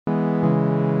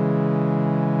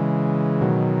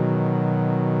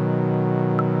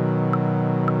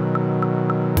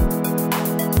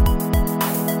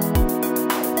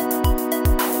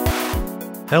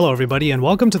Hello, everybody, and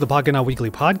welcome to the Pocket Now Weekly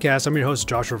Podcast. I'm your host,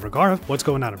 Joshua Vergara. What's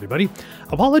going on, everybody?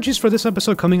 Apologies for this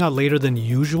episode coming out later than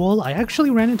usual. I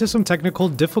actually ran into some technical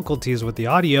difficulties with the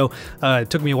audio. It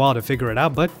took me a while to figure it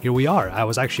out, but here we are. I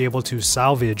was actually able to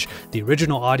salvage the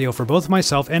original audio for both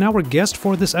myself and our guest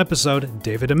for this episode,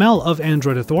 David Imel of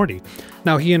Android Authority.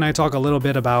 Now, he and I talk a little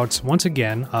bit about, once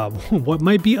again, what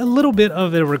might be a little bit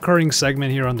of a recurring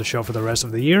segment here on the show for the rest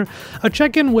of the year, a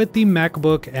check-in with the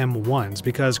MacBook M1s,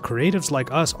 because creatives like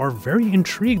us are very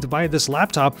intrigued by this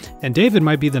laptop, and David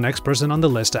might be the next person on the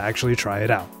list to actually try it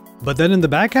out. But then in the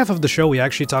back half of the show, we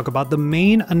actually talk about the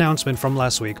main announcement from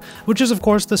last week, which is of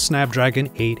course the Snapdragon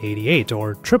 888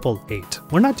 or 888.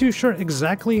 We're not too sure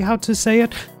exactly how to say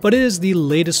it, but it is the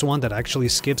latest one that actually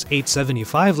skips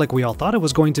 875 like we all thought it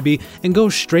was going to be and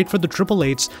goes straight for the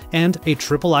 888s and a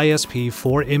triple ISP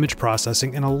for image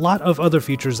processing and a lot of other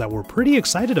features that we're pretty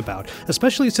excited about,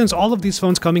 especially since all of these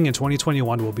phones coming in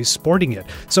 2021 will be sporting it.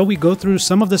 So we go through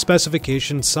some of the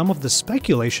specifications, some of the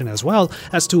speculation as well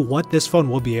as to what this phone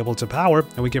will be able to power,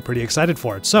 and we get pretty excited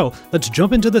for it. So let's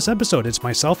jump into this episode. It's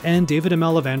myself and David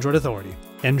Imel of Android Authority.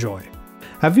 Enjoy.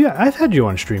 I've had you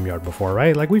on StreamYard before,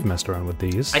 right? Like, we've messed around with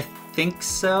these. I think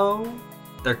so.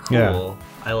 They're cool. Yeah.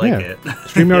 I like it.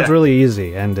 StreamYard's really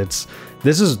easy, and this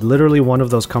is literally one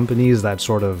of those companies that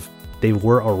sort of, they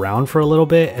were around for a little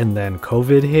bit, and then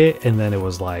COVID hit, and then it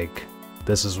was like,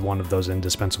 this is one of those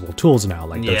indispensable tools now.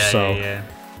 Like, they're so...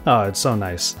 Oh, it's so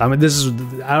nice. I mean, this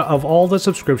is, out of all the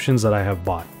subscriptions that I have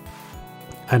bought,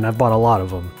 and I've bought a lot of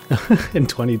them in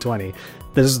 2020,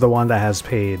 this is the one that has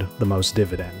paid the most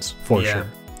dividends, for sure.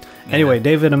 Anyway,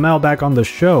 David Imel back on the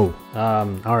show.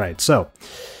 All right, so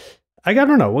I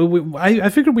don't know. I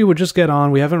figured we would just get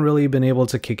on. We haven't really been able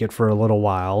to kick it for a little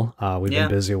while. We've been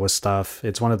busy with stuff.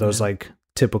 It's one of those like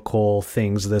typical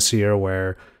things this year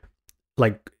where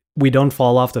like we don't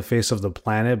fall off the face of the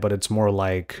planet, but it's more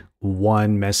like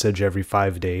one message every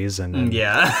 5 days, and then...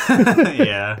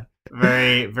 yeah.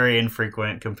 Very, very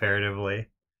infrequent comparatively.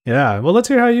 Yeah, well, let's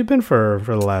hear how you've been for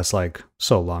the last, like,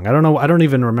 so long. I don't know. I don't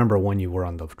even remember when you were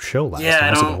on the show last. Yeah, it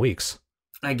must have been weeks.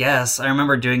 I guess. I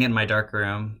remember doing it in my dark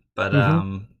room, but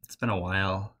it's been a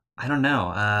while. I don't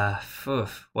know.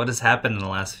 What has happened in the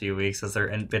last few weeks? Has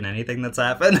there been anything that's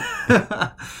happened?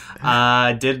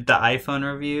 Did the iPhone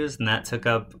reviews, and that took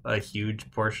up a huge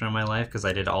portion of my life because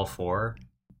I did all four.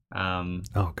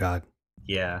 Oh, God.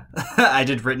 Yeah. I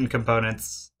did written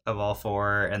components of all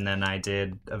four, and then I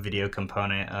did a video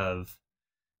component of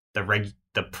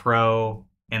the Pro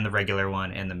and the regular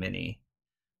one and the Mini.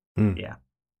 Yeah.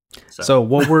 So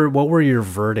what were your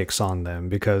verdicts on them?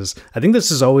 Because I think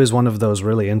this is always one of those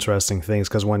really interesting things,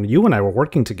 because when you and I were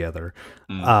working together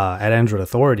at Android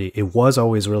Authority, it was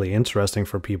always really interesting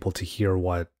for people to hear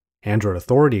what Android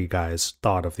Authority guys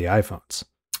thought of the iPhones.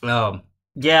 Oh,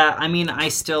 yeah. I mean, I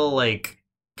still like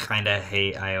kind of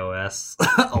hate iOS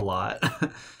a lot.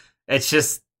 It's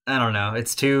just, I don't know,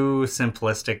 it's too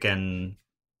simplistic, and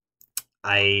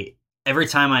every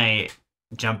time I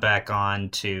jump back on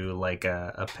to like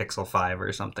a Pixel 5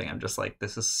 or something, I'm just like,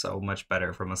 this is so much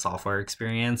better from a software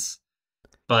experience.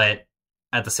 But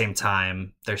at the same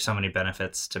time, there's so many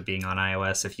benefits to being on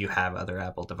iOS if you have other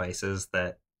Apple devices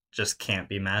that just can't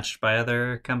be matched by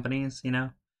other companies, you know?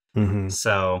 Mm-hmm.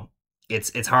 So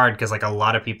it's hard because like a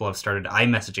lot of people have started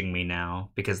iMessaging me now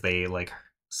because they like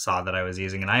saw that I was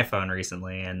using an iPhone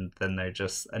recently, and then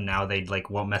now they like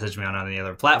won't message me on any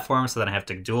other platform, so then I have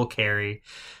to dual carry.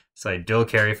 So I dual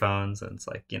carry phones, and it's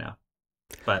like, you know.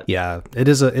 But yeah, it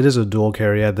is a dual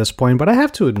carry at this point, but I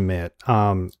have to admit,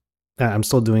 I'm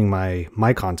still doing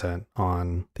my content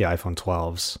on the iPhone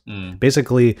 12s.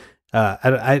 Basically,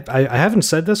 I haven't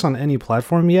said this on any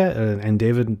platform yet, and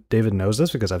David knows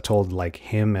this because I've told like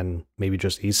him and maybe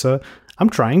just Issa. I'm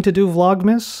trying to do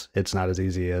Vlogmas. It's not as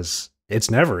easy as it's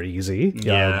never easy.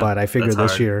 But I figure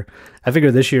this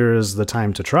year is the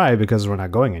time to try because we're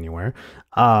not going anywhere.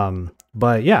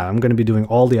 But yeah, I'm going to be doing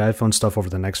all the iPhone stuff over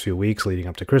the next few weeks leading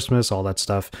up to Christmas, all that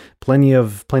stuff. Plenty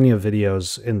of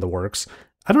videos in the works.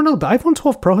 I don't know. The iPhone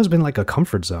 12 Pro has been like a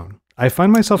comfort zone. I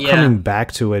find myself coming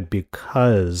back to it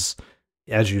because,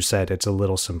 as you said, it's a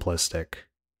little simplistic.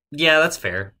 Yeah, that's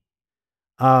fair.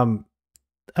 I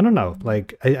don't know.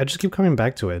 Like, I just keep coming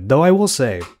back to it. Though I will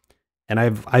say, and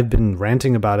I've been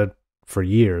ranting about it for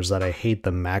years, that I hate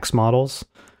the Max models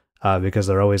because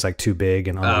they're always like too big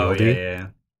and unwieldy. Yeah.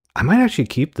 I might actually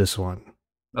keep this one.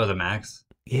 Oh, the Max?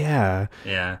 Yeah.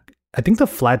 Yeah. I think the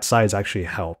flat sides actually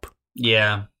help.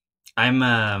 Yeah.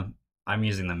 I'm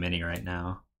using the Mini right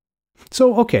now.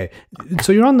 So, okay.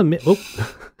 So you're on the...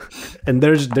 and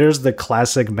there's the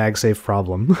classic MagSafe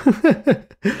problem.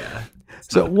 Yeah.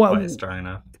 So not quite strong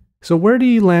enough. So where do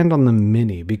you land on the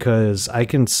mini? Because I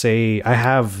can say I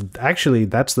have actually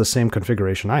that's the same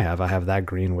configuration I have. I have that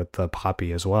green with the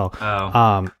poppy as well.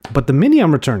 Oh, But the mini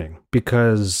I'm returning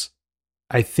because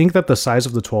I think that the size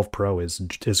of the 12 Pro is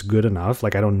good enough.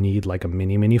 Like I don't need like a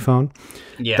mini phone.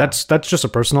 yeah. That's just a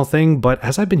personal thing. But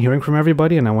as I've been hearing from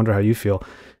everybody, and I wonder how you feel,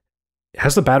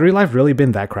 has the battery life really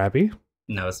been that crappy?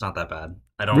 No, it's not that bad.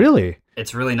 I don't. Really?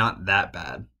 It's really not that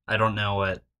bad. I don't know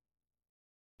what.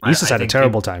 Lisa's had a think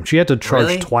terrible time. She had to charge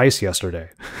Really? twice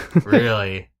yesterday.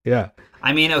 Really? Yeah.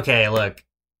 I mean, okay, look.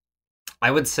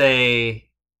 I would say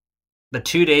the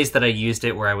 2 days that I used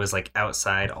it where I was like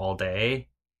outside all day,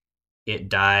 it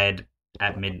died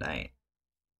at midnight.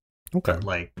 Okay. But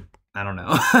like, I don't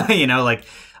know. Like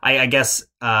I guess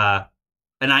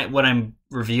and when I'm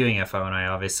reviewing a phone, I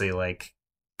obviously like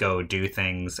go do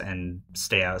things and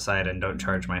stay outside and don't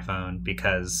charge my phone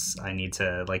because I need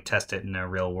to like test it in a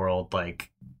real world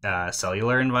like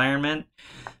cellular environment.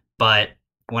 But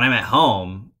when I'm at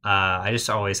home, I just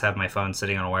always have my phone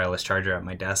sitting on a wireless charger at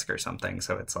my desk or something.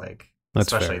 So it's like,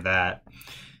 That's especially fair. that.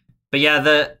 But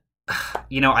yeah,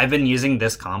 I've been using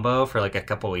this combo for like a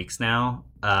couple weeks now.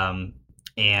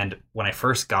 And when I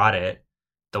first got it,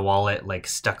 the wallet like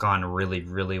stuck on really,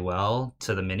 really well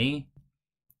to the mini.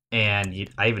 And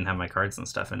I even have my cards and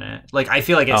stuff in it. Like I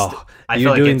feel like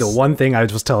You're doing the one thing I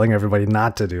was telling everybody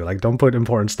not to do. Like, don't put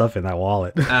important stuff in that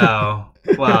wallet. Oh,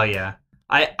 well, yeah.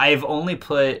 I've only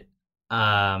put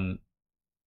a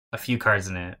few cards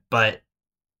in it, but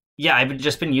yeah, I've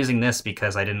just been using this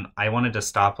because I wanted to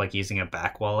stop like using a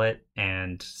back wallet,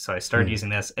 and so I started using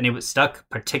this, and it was stuck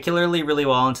particularly really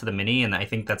well into the mini, and I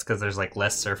think that's because there's like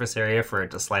less surface area for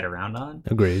it to slide around on.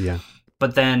 Agreed, yeah.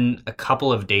 But then a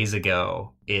couple of days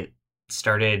ago, it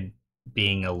started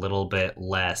being a little bit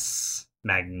less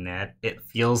It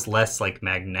feels less like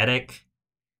magnetic.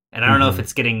 And I don't know if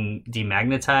it's getting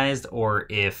demagnetized or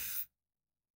if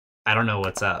I don't know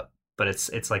what's up, but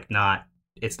it's like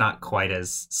it's not quite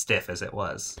as stiff as it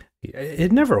was.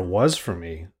 It never was for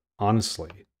me,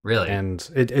 honestly. Really? And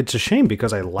it's a shame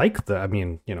because I like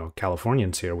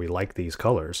Californians here, we like these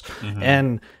colors. Mhm.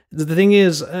 And the thing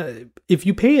is, if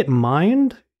you pay it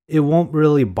mind, it won't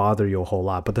really bother you a whole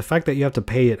lot. But the fact that you have to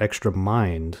pay it extra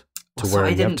mind to So where I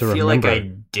you have didn't to feel remember. like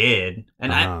I did.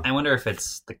 And Uh-huh. I wonder if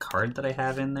it's the card that I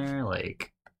have in there,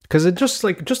 like Because it just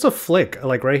just a flick,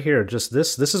 like right here, just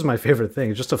this is my favorite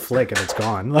thing. It's just a flick and it's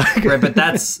gone. Like, right, but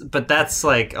that's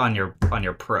like on your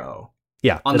Pro.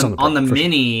 yeah, On it's the on the for sure.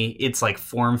 mini, it's like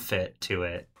form fit to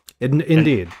it.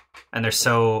 Indeed. And there's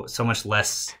so much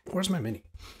less. Where's my mini?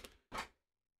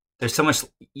 There's so much.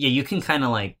 Yeah, you can kind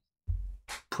of like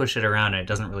push it around and it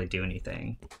doesn't really do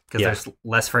anything because Yeah. there's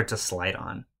less for it to slide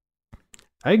on.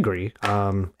 I agree.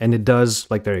 And it does,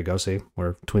 like, there you go. See,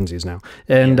 we're twinsies now.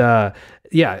 And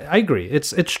yeah, I agree.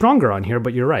 It's stronger on here,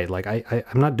 but you're right. Like,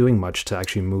 I'm not doing much to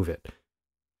actually move it.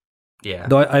 Yeah.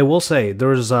 Though I will say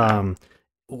there's I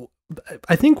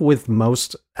think with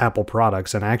most Apple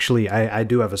products, and actually I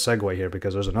do have a segue here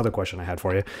because there's another question I had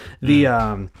for you.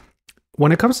 The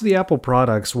when it comes to the Apple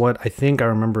products, what I think I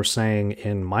remember saying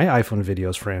in my iPhone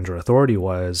videos for Android Authority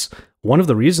was one of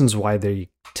the reasons why they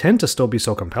tend to still be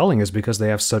so compelling is because they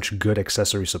have such good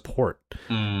accessory support.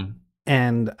 Mm.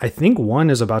 And I think one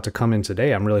is about to come in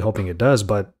today. I'm really hoping it does.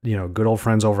 But, good old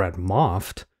friends over at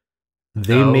Moft,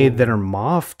 they made their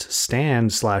Moft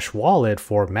stand / wallet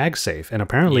for MagSafe. And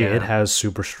apparently it has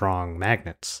super strong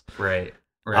magnets. Right.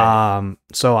 Right.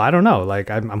 So I don't know.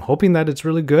 Like, I'm hoping that it's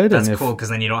really good. That's and cool because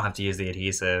then you don't have to use the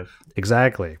adhesive.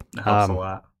 Exactly. It helps a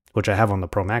lot. Which I have on the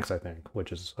Pro Max, I think,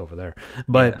 which is over there.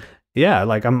 But yeah,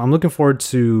 like I'm looking forward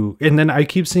to. And then I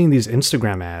keep seeing these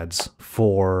Instagram ads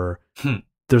for.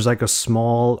 There's like a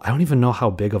small. I don't even know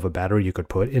how big of a battery you could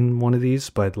put in one of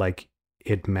these, but like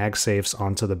it MagSafes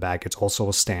onto the back. It's also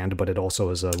a stand, but it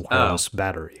also is a wireless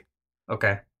battery.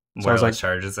 Okay. So I was like,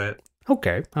 charges it.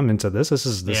 Okay, I'm into this. This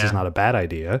is not a bad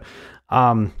idea.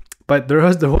 But there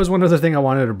was one other thing I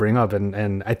wanted to bring up,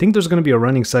 and I think there's going to be a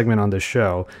running segment on this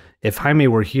show. If Jaime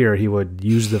were here, he would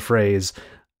use the phrase,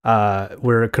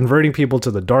 "We're converting people to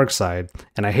the dark side,"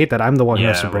 and I hate that I'm the one who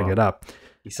has to bring it up.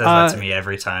 He says that to me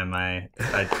every time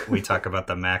we talk about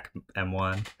the Mac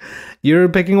M1. You're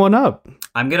picking one up.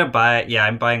 I'm gonna buy. Yeah,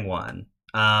 I'm buying one.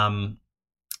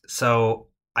 So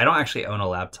I don't actually own a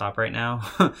laptop right now.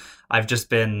 I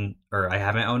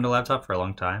haven't owned a laptop for a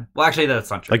long time. Well, actually,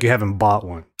 that's not true. Like you haven't bought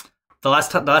one. The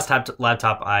last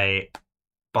laptop I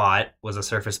bought was a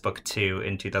Surface Book 2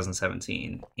 in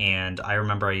 2017, and I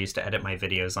remember I used to edit my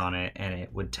videos on it, and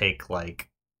it would take like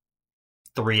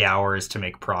 3 hours to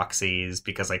make proxies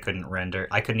because I couldn't render.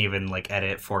 I couldn't even like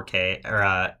edit 4K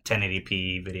or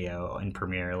 1080p video in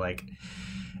Premiere. Like,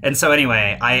 And so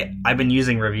anyway, I've been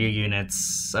using review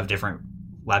units of different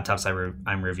laptops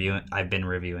I've been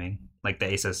reviewing, like the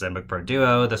Asus ZenBook Pro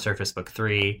Duo, the Surface Book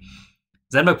 3.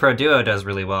 ZenBook Pro Duo does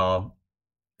really well,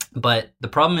 but the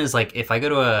problem is, like, if I go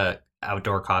to a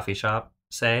outdoor coffee shop,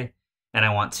 say, and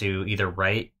I want to either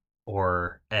write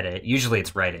or edit, usually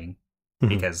it's writing,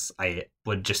 because I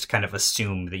would just kind of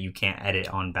assume that you can't edit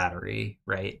on battery,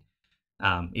 right?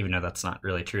 Even though that's not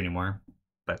really true anymore,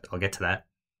 but I'll get to that.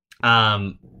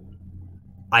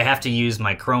 I have to use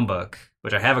my Chromebook,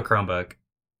 which I have a Chromebook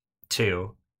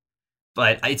too,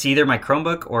 but it's either my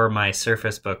Chromebook or my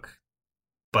Surface Book,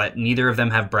 but neither of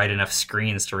them have bright enough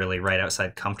screens to really write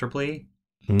outside comfortably.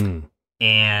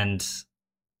 And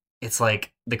it's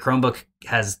like the Chromebook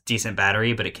has decent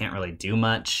battery, but it can't really do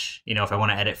much. You know, if I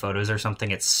want to edit photos or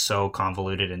something, it's so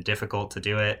convoluted and difficult to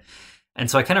do it. And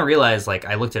so I kind of realized, like,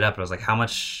 I looked it up and I was like, how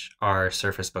much are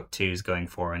Surface Book 2s going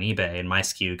for on eBay? And my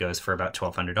SKU goes for about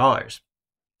 $1,200.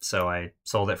 So I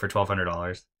sold it for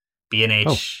 $1,200.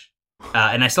 B&H.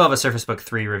 And I still have a Surface Book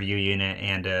 3 review unit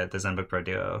and the ZenBook Pro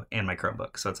Duo and my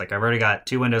Chromebook. So it's like I've already got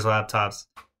 2 Windows laptops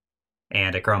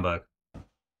and a Chromebook.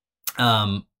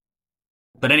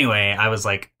 But anyway, I was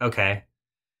like, okay.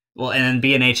 Well, and then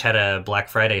B&H had a Black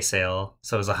Friday sale,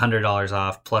 so it was $100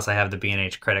 off. Plus, I have the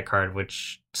B&H credit card,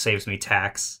 which saves me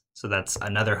tax, so that's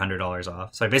another $100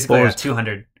 off. So I basically got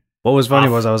 $200. What was funny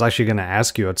was I was actually going to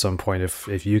ask you at some point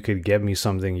if you could get me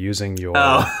something using your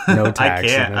no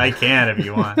tax. I can if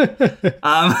you want.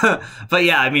 But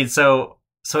yeah, I mean, so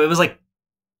it was like,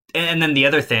 and then the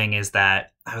other thing is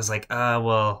that I was like,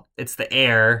 well, it's the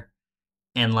Air,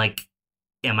 and like,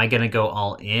 am I going to go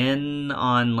all in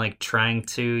on like trying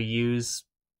to use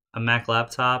a Mac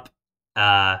laptop?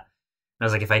 I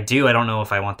was like, if I do, I don't know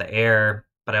if I want the Air,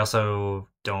 but I also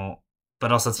don't,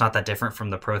 but also it's not that different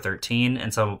from the Pro 13.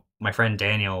 And so my friend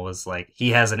Daniel was like, he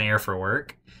has an Air for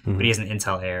work, but he has an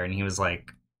Intel Air. And he was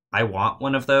like, I want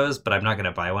one of those, but I'm not going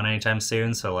to buy one anytime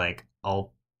soon. So like,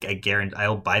 I guarantee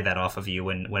I'll buy that off of you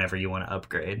whenever you want to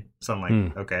upgrade. So I'm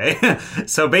like, okay.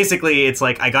 So basically it's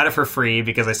like, I got it for free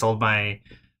because I sold my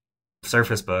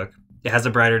Surface Book. It has a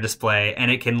brighter display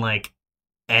and it can like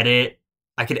edit.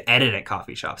 I could edit at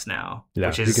coffee shops now,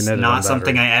 which is not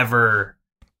something I ever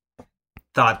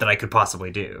thought that I could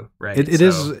possibly do. Right. It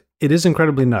is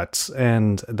incredibly nuts.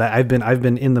 And that I've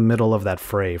been in the middle of that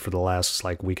fray for the last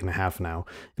like week and a half now.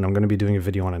 And I'm going to be doing a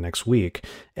video on it next week.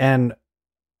 And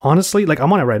honestly, like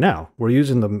I'm on it right now. We're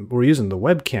using the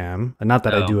webcam, and not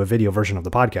that I do a video version of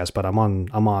the podcast, but I'm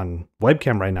on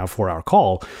webcam right now for our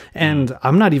call, and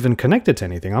I'm not even connected to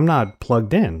anything. I'm not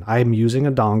plugged in. I'm using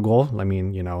a dongle. I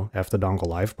mean, you know, F the dongle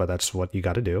life, but that's what you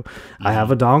got to do. I have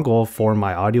a dongle for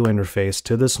my audio interface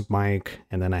to this mic,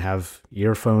 and then I have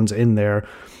earphones in there.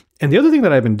 And the other thing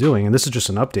that I've been doing, and this is just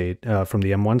an update from the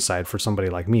M1 side for somebody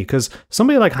like me, because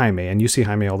somebody like Jaime, and you see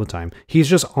Jaime all the time, he's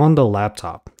just on the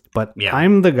laptop. But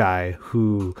I'm the guy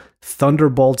who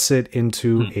thunderbolts it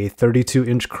into a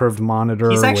 32-inch curved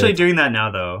monitor. He's actually doing that now,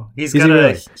 though. He's got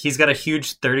a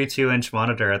huge 32-inch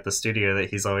monitor at the studio that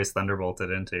he's always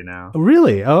thunderbolted into now.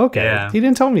 Really? Oh, okay. Yeah. He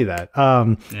didn't tell me that.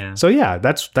 So yeah,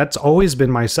 that's always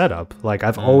been my setup. Like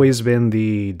I've always been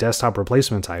the desktop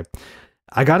replacement type.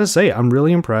 I gotta say, I'm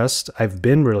really impressed. I've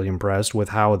been really impressed with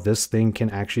how this thing can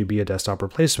actually be a desktop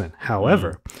replacement.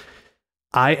 However,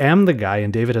 I am the guy,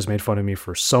 and David has made fun of me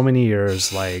for so many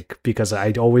years, like, because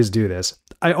I always do this.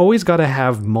 I always got to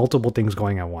have multiple things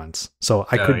going at once. So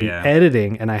I could be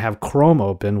editing and I have Chrome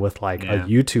open with like a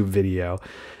YouTube video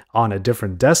on a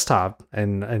different desktop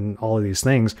and all of these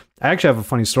things. I actually have a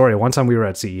funny story. One time we were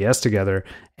at CES together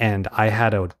and I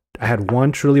had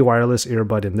one truly wireless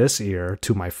earbud in this ear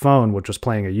to my phone, which was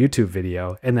playing a YouTube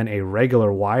video, and then a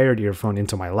regular wired earphone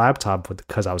into my laptop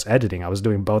because I was editing. I was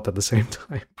doing both at the same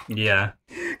time. Yeah.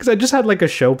 Because I just had like a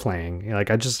show playing. Like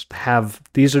I just have,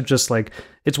 these are just like,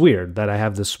 it's weird that I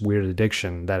have this weird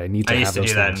addiction that I need to have. I used to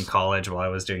do that in college while I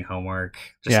was doing homework.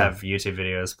 Just have YouTube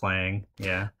videos playing.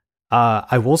 Yeah.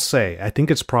 I will say, I think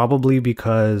it's probably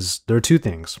because there are two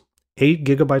things. 8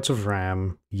 gigabytes of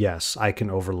RAM, yes, I can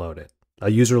overload it. A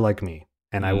user like me.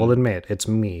 And I will admit, it's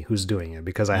me who's doing it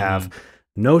because I have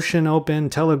Notion open,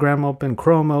 Telegram open,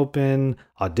 Chrome open,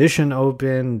 Audition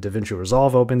open, DaVinci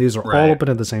Resolve open. These are all open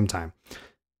at the same time.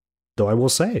 Though I will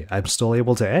say, I'm still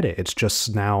able to edit. It's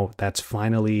just now that's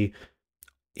finally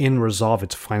in Resolve.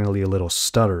 It's finally a little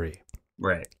stuttery.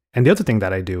 Right. And the other thing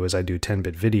that I do is I do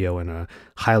 10-bit video in a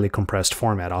highly compressed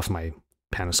format off my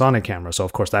Panasonic camera. So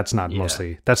of course that's not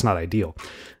that's not ideal.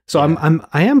 So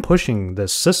I am pushing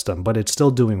this system, but it's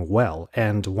still doing well.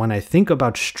 And when I think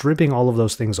about stripping all of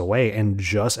those things away and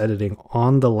just editing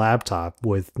on the laptop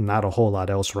with not a whole lot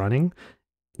else running,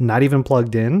 not even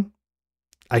plugged in,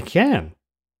 I can.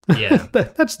 Yeah.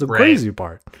 That's the Right. crazy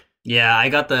part. Yeah, I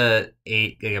got the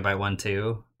 8 GB one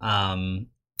too.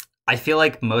 I feel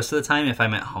like most of the time, if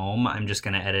I'm at home, I'm just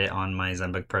gonna edit on my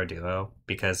ZenBook Pro Duo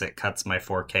because it cuts my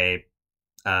 4K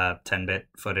 10-bit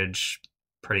footage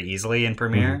pretty easily in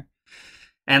Premiere.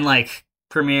 And like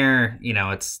Premiere, you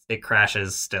know, it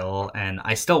crashes still, and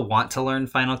I still want to learn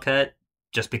Final Cut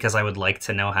just because I would like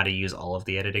to know how to use all of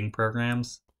the editing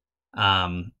programs.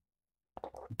 But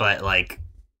like,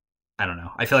 I don't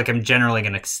know. I feel like I'm generally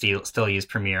going to still use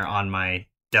Premiere on my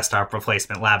desktop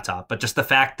replacement laptop, but just the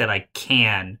fact that I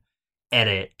can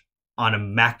edit on a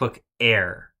MacBook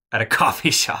Air at a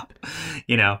coffee shop,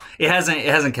 you know, it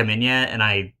hasn't come in yet, and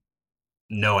I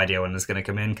no idea when it's going to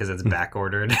come in because it's back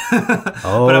ordered.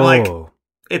 Oh, but I'm like,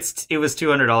 it was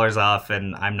 $200 off,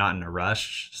 and I'm not in a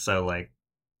rush, so like,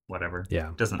 whatever.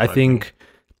 yeah. Doesn't. I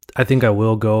think I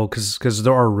will go because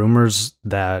there are rumors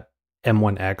that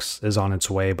M1X is on its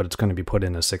way, but it's going to be put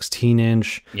in a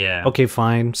 16-inch. Yeah. Okay,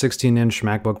 fine. 16-inch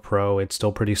MacBook Pro. It's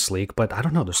still pretty sleek, but I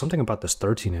don't know. There's something about this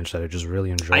 13-inch that I just really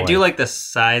enjoy. I do like the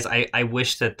size. I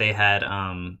wish that they had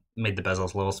made the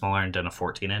bezels a little smaller and done a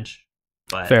 14-inch.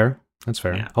 But fair. That's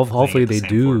fair. yeah, Hopefully they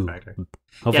do.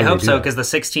 Yeah, I hope so, because the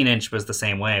 16-inch was the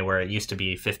same way, where it used to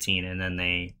be 15, and then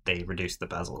they reduced the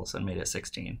bezels and made it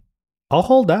 16. I'll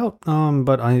hold out,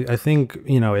 but I think,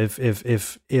 you know,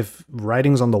 if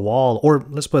writing's on the wall, or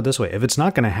let's put it this way, if it's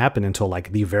not going to happen until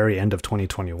like the very end of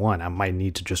 2021, I might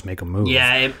need to just make a move.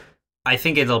 Yeah, I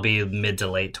think it'll be mid to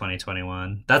late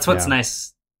 2021. That's what's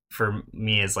nice for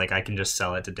me, is like I can just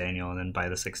sell it to Daniel and then buy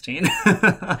the 16.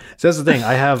 So that's the thing.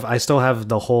 I still have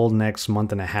the whole next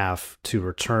month and a half to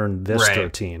return this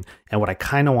 13. And what I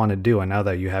kind of want to do, and now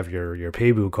that you have your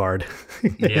Paybu card,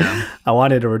 I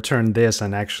wanted to return this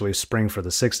and actually spring for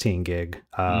the 16 gig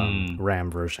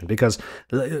RAM version, because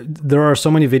there are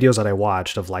so many videos that I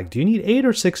watched of like, do you need 8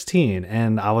 or 16?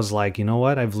 And I was like, you know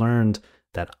what? I've learned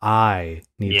that I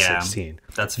need 16.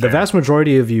 That's fair. The vast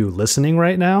majority of you listening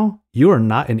right now, you are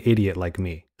not an idiot like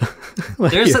me.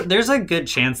 Like, there's a good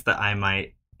chance that I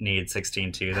might need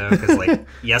 16 too, though, because like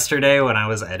yesterday when I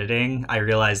was editing, I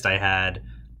realized I had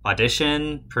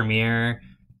Audition, Premiere,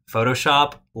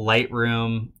 Photoshop,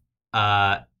 Lightroom,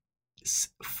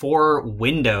 4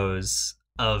 windows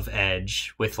of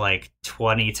Edge with like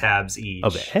 20 tabs each.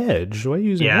 Of Edge? What are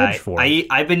you using Edge for?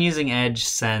 I've been using Edge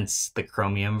since the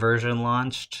Chromium version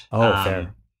launched. Oh,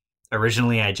 fair.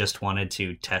 Originally, I just wanted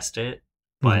to test it,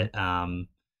 but and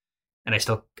I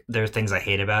still, there are things I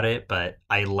hate about it, but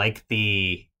I like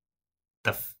the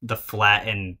flat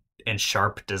and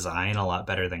sharp design a lot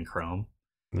better than Chrome,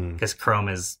 because Chrome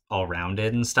is all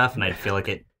rounded and stuff, and I feel like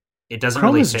it doesn't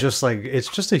Chrome really is fit. just like, it's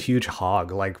just a huge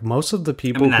hog. Like most of the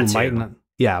people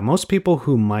most people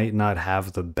who might not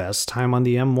have the best time on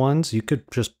the M1s, you could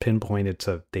just pinpoint it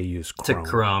to they use Chrome. To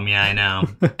Chrome, yeah, I know.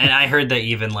 And I heard that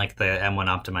even like the M1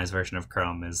 optimized version of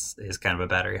Chrome is kind of a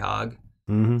battery hog.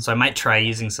 So I might try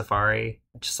using Safari,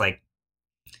 just like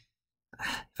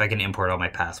if I can import all my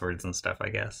passwords and stuff, I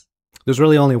guess. There's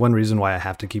really only one reason why I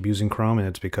have to keep using Chrome, and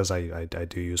it's because I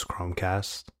do use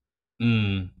Chromecast.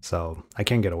 So I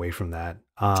can't get away from that.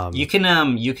 You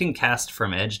can cast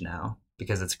from Edge now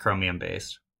because it's Chromium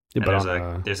based. Yeah,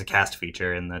 but there's a cast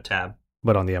feature in the tab.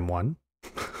 But on the M1?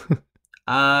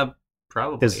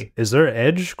 Probably. Is there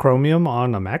Edge Chromium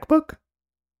on a MacBook?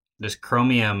 There's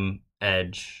Chromium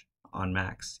Edge on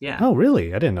Macs. Yeah. Oh,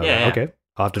 really? I didn't know that. Yeah. Okay.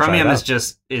 I'll have to Chromium try it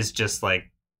out. is just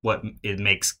like what it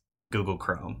makes Google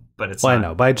Chrome, but it's well, not. I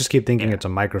know, but I just keep thinking it's a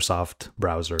Microsoft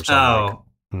browser. So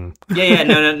No.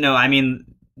 I mean,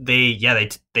 they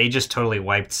just totally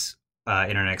wiped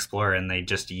Internet Explorer, and they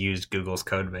just used Google's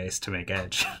code base to make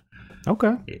Edge.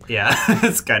 Okay. Yeah,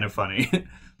 it's kind of funny.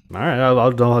 All right,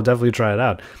 I'll definitely try it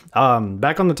out.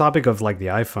 Back on the topic of like the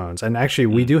iPhones, and actually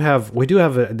we do have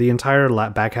the entire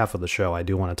back half of the show. I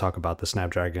do want to talk about the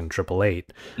Snapdragon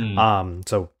 888.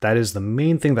 So that is the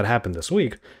main thing that happened this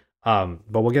week. But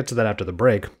we'll get to that after the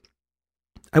break.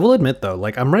 I will admit though,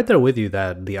 like I'm right there with you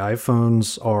that the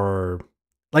iPhones are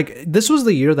like, this was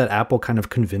the year that Apple kind of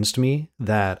convinced me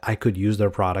that I could use their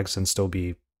products and still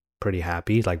be pretty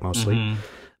happy, like mostly.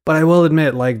 But I will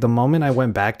admit, like the moment I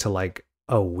went back to like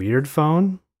a weird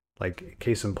phone, like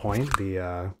case in point,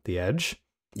 the Edge,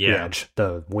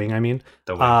 the Wing, I mean,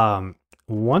 the Wing.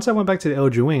 Once I went back to the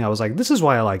LG Wing, I was like, this is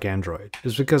why I like Android.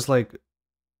 It's because like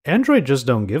Android just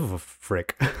don't give a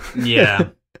frick.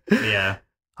 Yeah.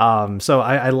 So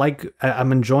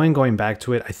I'm enjoying going back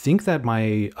to it. I think that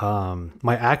my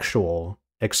my actual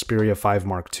Xperia 5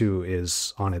 Mark II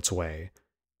is on its way.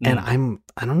 And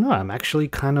I don't know, I'm actually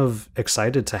kind of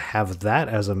excited to have that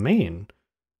as a main.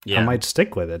 Yeah. I might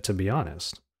stick with it, to be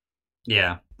honest.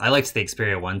 Yeah. I liked the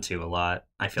Xperia 1.2 a lot.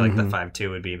 I feel like the 5.2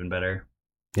 would be even better.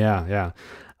 Yeah,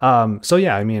 yeah. So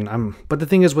yeah, I mean, but the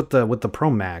thing is with the Pro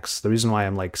Max, the reason why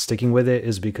I'm like sticking with it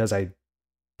is because I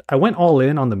went all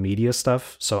in on the media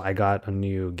stuff. So I got a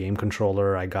new game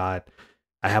controller. I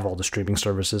have all the streaming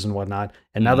services and whatnot.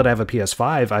 And now that I have a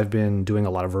PS5, I've been doing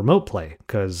a lot of remote play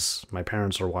because my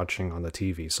parents are watching on the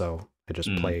TV. So I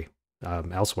just play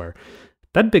elsewhere.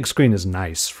 That big screen is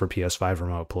nice for PS5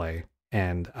 remote play.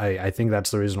 And I think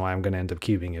that's the reason why I'm going to end up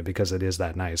keeping it, because it is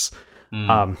that nice.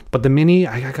 But the mini,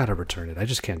 I got to return it. I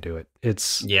just can't do it.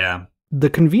 It's the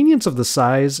convenience of the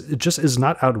size. It just is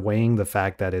not outweighing the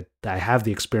fact that I have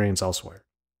the experience elsewhere.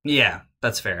 Yeah,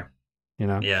 that's fair. You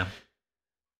know? Yeah.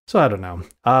 So I don't know.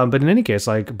 But in any case,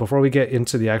 like before we get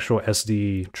into the actual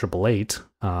SD 888,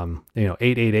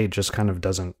 888 just kind of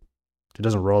doesn't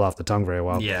roll off the tongue very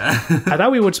well. Yeah. I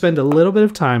thought we would spend a little bit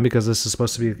of time, because this is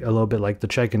supposed to be a little bit like the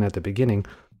check-in at the beginning.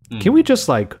 Can we just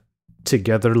like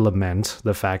together lament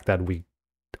the fact that we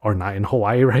are not in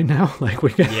Hawaii right now? Like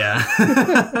we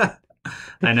Yeah.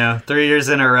 I know. 3 years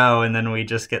in a row, and then we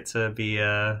just get to be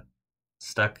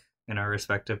stuck in our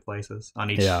respective places on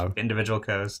each individual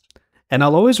coast. And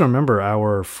I'll always remember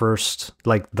our first.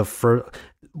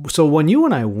 So when you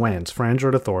and I went for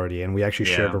Android Authority, and we actually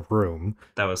shared a room,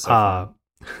 that was so fun.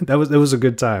 It was a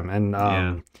good time,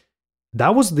 and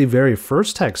that was the very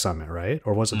first Tech Summit, right?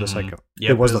 Or was it the second?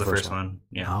 Yeah, it was the first one.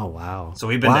 Yeah. Oh wow! So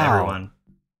we've been to everyone.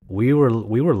 We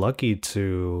were lucky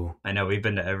to. I know, we've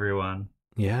been to everyone.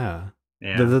 Yeah.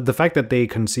 Yeah. The fact that they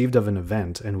conceived of an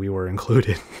event and we were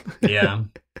included. Yeah.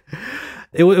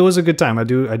 It was a good time. I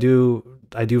do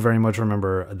very much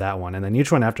remember that one, and then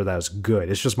each one after that was good.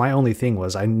 It's just my only thing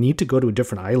was I need to go to a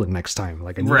different island next time.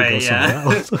 Like I need to go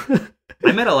somewhere else.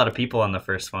 I met a lot of people on the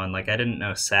first one. Like I didn't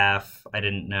know Saf. I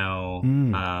didn't know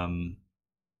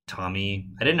Tommy.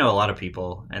 I didn't know a lot of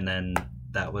people, and then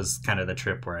that was kind of the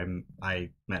trip where I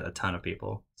met a ton of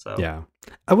people. So yeah,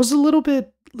 I was a little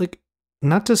bit like,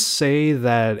 not to say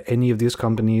that any of these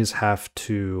companies have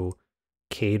to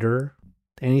cater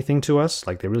anything to us,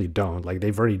 like they really don't. Like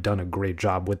they've already done a great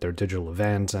job with their digital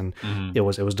events, and it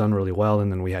was done really well.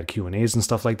 And then we had Q&As and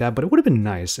stuff like that. But it would have been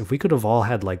nice if we could have all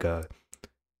had like a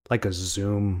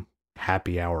Zoom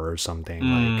happy hour or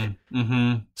something,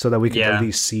 so that we could at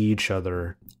least see each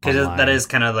other. Because that is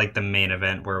kind of like the main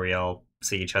event where we all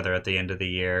see each other at the end of the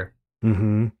year.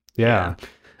 Yeah.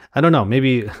 I don't know.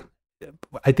 Maybe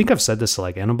I think I've said this to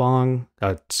like Anabong,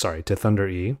 to Thunder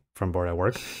E from Board at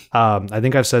Work. I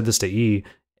think I've said this to E,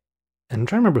 and I'm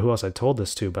trying to remember who else I told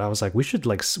this to, but I was like, we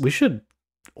should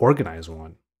organize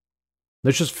one.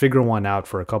 Let's just figure one out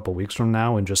for a couple weeks from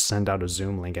now and just send out a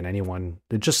Zoom link, and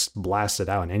just blast it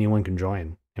out and anyone can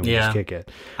join, and we just kick it.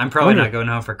 I'm probably not going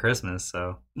home for Christmas,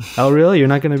 so. Oh, really? You're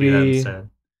not going to be? That instead.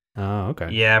 Oh,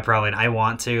 okay. Yeah, probably. I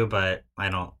want to, but I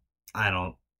don't.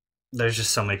 There's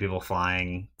just so many people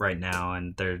flying right now,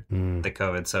 and the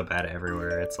COVID's so bad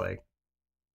everywhere. It's like,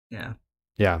 yeah,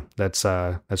 that's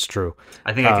true.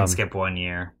 I think I can skip 1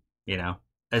 year. You know,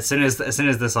 as soon as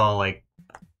this all like,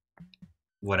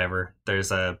 whatever,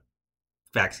 there's a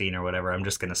vaccine or whatever, I'm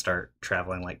just gonna start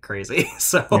traveling like crazy.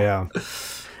 So yeah.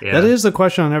 That is the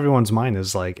question on everyone's mind.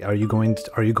 Is like, are you going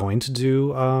to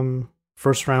do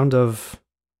first round of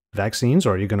vaccines,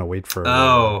 or are you going to wait for?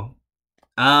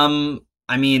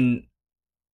 I mean,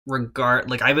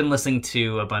 I've been listening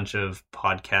to a bunch of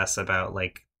podcasts about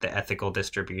like the ethical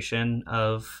distribution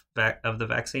of the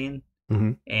vaccine,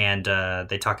 and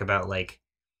they talk about like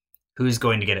who's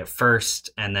going to get it first,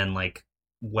 and then like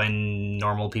when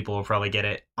normal people will probably get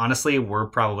it. Honestly, we're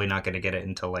probably not going to get it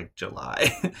until like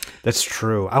July. That's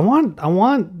true. I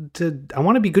want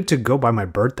to be good to go by my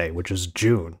birthday, which is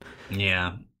June.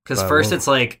 Yeah, because first it's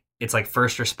like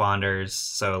first responders,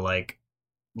 so like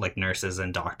nurses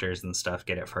and doctors and stuff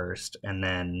get it first, and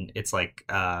then it's like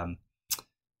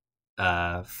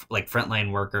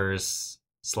frontline workers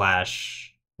 /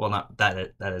 well, not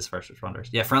that is first responders.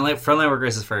 Yeah, frontline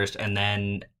workers is first, and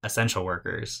then essential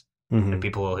workers, the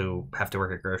people who have to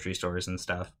work at grocery stores and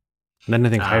stuff. And then I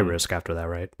think high risk after that,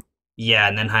 right? Yeah,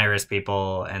 and then high risk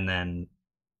people, and then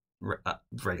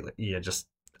regular, just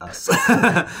us.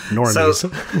 Normies. So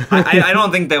I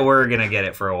don't think that we're gonna get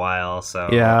it for a while. So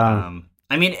yeah.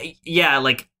 I mean, yeah,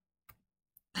 like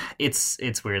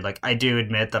it's weird. Like I do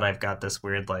admit that I've got this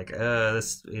weird like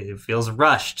it feels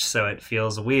rushed, so it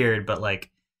feels weird. But like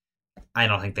I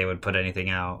don't think they would put anything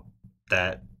out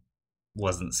that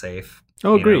wasn't safe.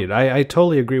 Oh, agreed. I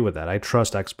totally agree with that. I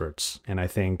trust experts, and I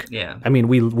think I mean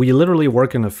we literally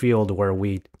work in a field where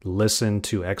we listen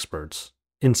to experts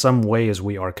in some ways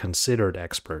we are considered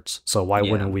experts. So why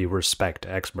Yeah. wouldn't we respect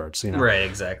experts? You know, Right,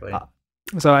 exactly.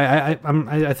 So I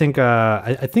think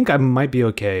I think I might be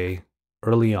okay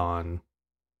early on,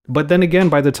 but then again,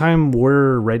 by the time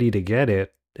we're ready to get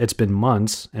it, it's been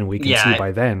months, and we can Yeah, see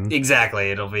by then.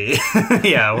 Exactly, it'll be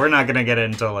yeah, we're not gonna get it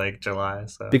until like July.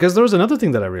 So Because there was another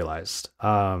thing that I realized.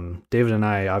 David and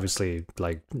I, obviously,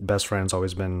 like best friends,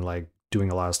 always been like doing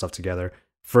a lot of stuff together.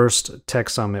 First Tech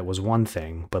Summit was one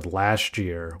thing, but last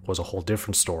year was a whole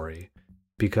different story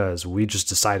because we just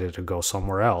decided to go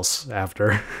somewhere else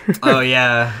after. oh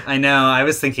yeah, I know. I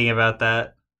was thinking about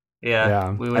that. Yeah, Yeah,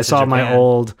 we went I to saw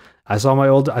Japan. I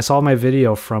saw my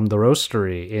video from the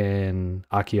roastery in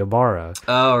Akihabara.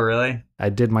 Oh really? I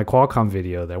did my Qualcomm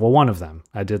video there. Well, one of them.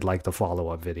 I did like the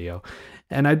follow-up video.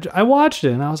 And I watched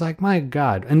it and I was like, my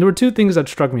God. And there were two things that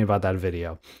struck me about that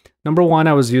video. Number one,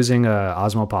 I was using a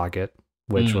Osmo Pocket,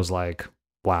 which was like,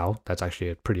 wow, that's actually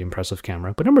a pretty impressive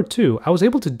camera. But number two, I was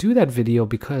able to do that video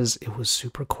because it was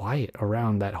super quiet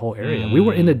around that whole area. We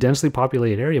were in a densely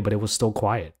populated area, but it was still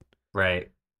quiet. Right.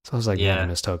 So I was like, Yeah, man, I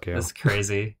miss Tokyo. That's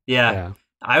crazy. Yeah.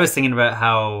 I was thinking about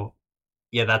how,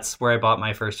 yeah, that's where I bought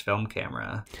my first film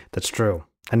camera. That's true.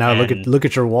 And now And- look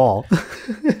at your wall.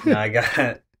 And I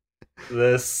got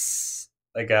this.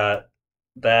 I got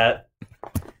that.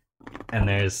 And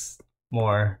there's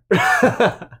more.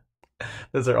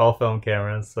 Those are all film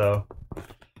cameras. So,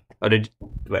 wait.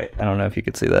 I don't know if you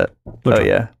could see that. Which one?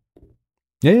 Yeah,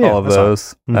 Yeah, all of I saw it.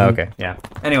 those. Mhm. Oh, okay, yeah.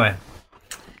 Anyway,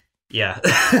 yeah.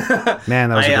 Man,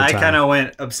 that was a good I time. kind of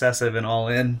went obsessive and all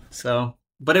in. So,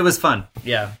 but it was fun.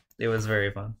 Yeah, it was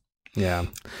very fun. Yeah.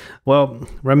 Well,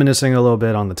 reminiscing a little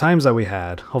bit on the times that we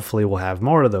had, hopefully we'll have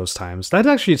more of those times. That's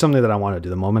actually something that I want to do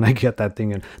the moment I get that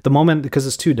thing in. The moment, because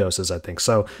it's 2 doses, I think.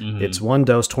 So it's 1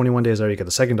 dose, 21 days later, you get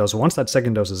the second dose. Once that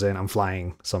second dose is in, I'm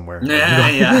flying somewhere. Yeah,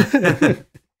 yeah.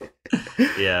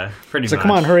 Yeah, pretty So much.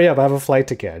 come on, hurry up. I have a flight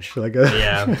to catch. Like,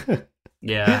 Yeah.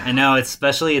 Yeah, I know.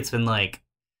 Especially, it's been like,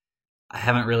 I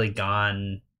haven't really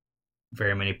gone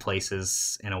very many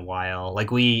places in a while. Like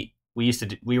we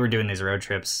were doing these road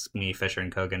trips, me, Fisher,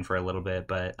 and Kogan for a little bit,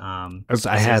 but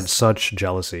I had such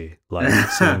jealousy, like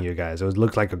seeing you guys. It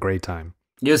looked like a great time.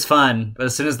 it was fun. But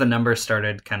as soon as the numbers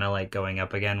started kind of like going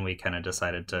up again, we kind of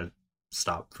decided to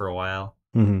stop for a while.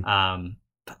 Mhm.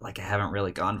 But like I haven't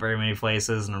really gone very many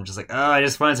places, and I'm just like, oh, I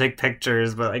just want to take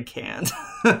pictures, but I can't.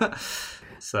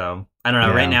 So I don't know.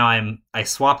 Yeah. Right now, I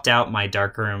swapped out my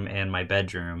darkroom and my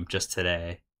bedroom just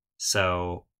today.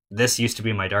 So this used to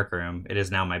be my darkroom. It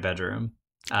is now my bedroom.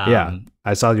 Yeah.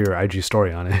 I saw your IG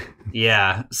story on it.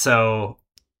 Yeah. So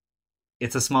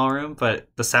it's a small room, but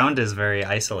the sound is very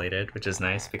isolated, which is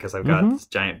nice because I've got this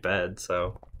giant bed.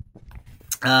 So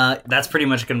that's pretty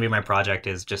much going to be my project,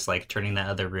 is just like turning that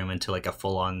other room into like a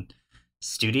full-on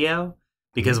studio,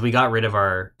 because we got rid of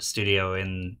our studio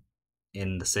in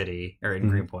the city, or in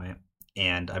Greenpoint,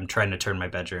 and I'm trying to turn my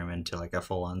bedroom into like a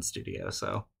full-on studio.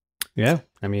 So Yeah,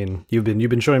 I mean, you've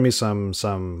been showing me some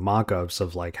mock-ups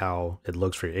of like how it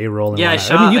looks for your A-roll. And Yeah,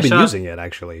 whatnot. I mean, you've been using it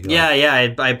actually.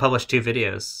 yeah, I published 2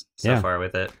 videos so far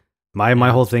with it. My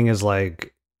whole thing is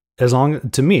like, as long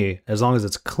as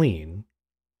it's clean,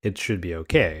 it should be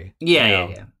okay.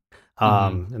 Yeah.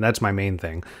 And that's my main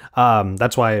thing.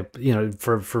 That's why,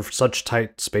 for such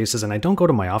tight spaces, and I don't go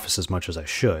to my office as much as I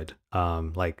should.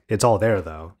 Like it's all there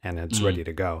though, and it's ready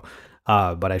to go.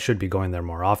 But I should be going there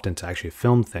more often to actually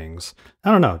film things.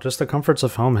 I don't know, just the comforts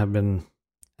of home have been,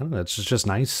 I don't know, it's just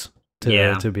nice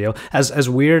to be able, as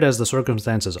weird as the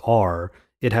circumstances are,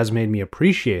 it has made me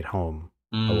appreciate home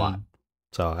a lot.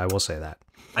 So I will say that.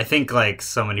 I think like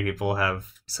so many people have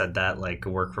said that like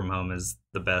work from home is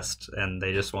the best, and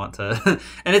they just want to,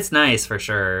 and it's nice for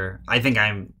sure. I think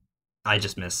I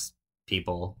just miss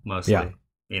people mostly.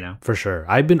 Yeah. For sure.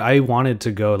 I wanted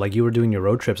to go, like you were doing your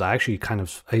road trips. I actually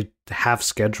I half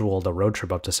scheduled a road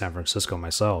trip up to San Francisco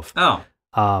myself. Oh.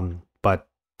 But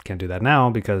can't do that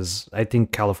now because I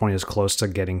think California is close to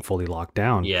getting fully locked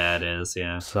down. Yeah, it is.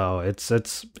 Yeah. So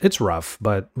it's rough,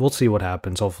 but we'll see what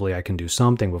happens. Hopefully I can do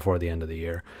something before the end of the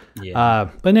year.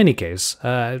 Yeah. But in any case,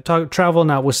 travel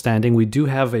notwithstanding, we do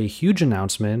have a huge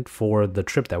announcement for the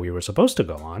trip that we were supposed to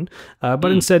go on. But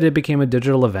instead it became a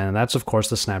digital event, and that's of course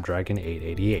the Snapdragon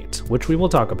 888, which we will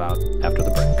talk about after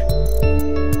the break.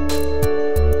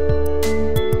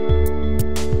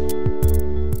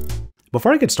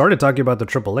 Before I get started talking about the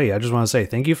AAA, I just want to say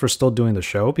thank you for still doing the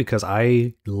show, because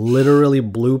I literally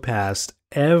blew past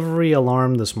every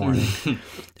alarm this morning.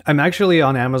 I'm actually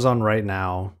on Amazon right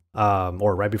now,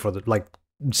 or right before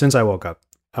since I woke up.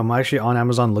 I'm actually on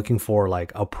Amazon looking for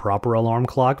like a proper alarm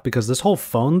clock because this whole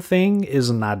phone thing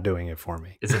is not doing it for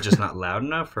me. Is it just not loud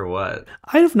enough or what?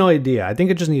 I have no idea. I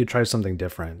think I just need to try something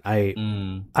different. I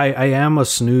am a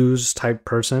snooze type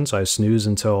person, so I snooze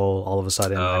until all of a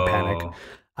sudden I panic.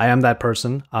 I am that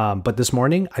person. But this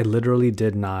morning I literally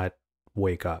did not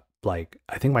wake up. Like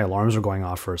I think my alarms were going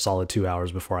off for a solid 2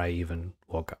 hours before I even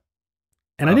woke up.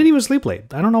 And I didn't even sleep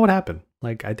late. I don't know what happened.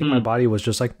 Like, I think my body was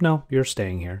just like, no, you're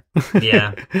staying here.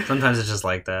 Yeah. Sometimes it's just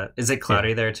like that. Is it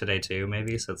cloudy there today too,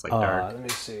 maybe? So it's like dark. Let me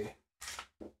see.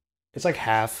 It's like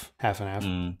half and half.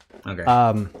 Okay.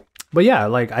 But yeah,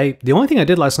 like the only thing I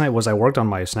did last night was I worked on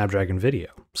my Snapdragon video.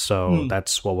 So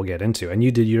that's what we'll get into. And you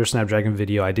did your Snapdragon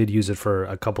video. I did use it for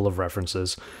a couple of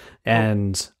references.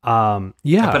 And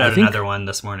yeah. I put out another one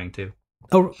this morning too.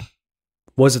 Oh,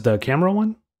 was it the camera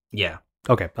one? Yeah.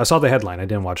 Okay, I saw the headline. I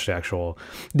didn't watch the actual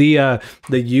the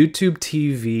YouTube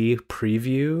TV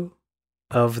preview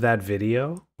of that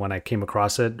video when I came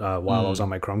across it while I was on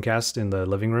my Chromecast in the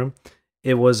living room.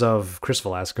 It was of Chris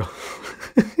Velasco.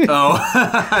 Oh,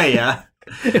 yeah.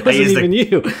 It wasn't even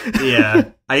you.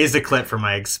 Yeah, I used a clip from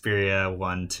my Xperia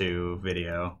 1-2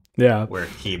 video. Yeah, where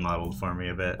he modeled for me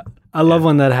a bit. I love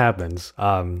when that happens,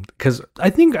 because I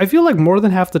feel like more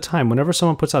than half the time, whenever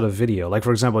someone puts out a video, like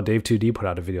for example, Dave 2D put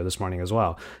out a video this morning as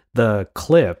well. The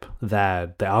clip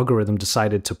that the algorithm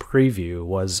decided to preview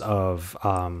was of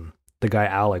the guy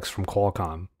Alex from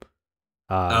Qualcomm.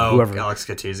 Whoever, Alex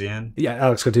Katuzian. Yeah,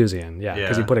 Alex Katuzian. Yeah,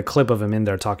 because he put a clip of him in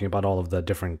there talking about all of the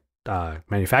different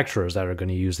manufacturers that are going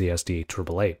to use the SD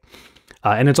 888.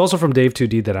 And it's also from Dave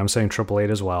 2D that I'm saying 888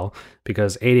 as well,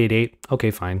 because 888, okay,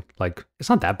 fine. Like, it's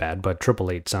not that bad, but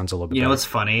 888 sounds a little bit better. You know what's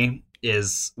funny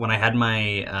is when I had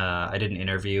my, I did an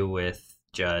interview with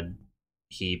Judd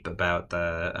Heap about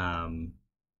the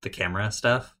camera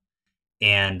stuff,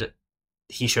 and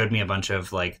he showed me a bunch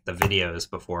of like the videos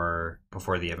before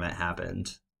the event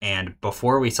happened. And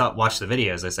before we watched the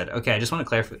videos, I said, okay, I just want to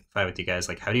clarify with you guys,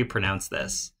 like, how do you pronounce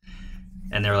this?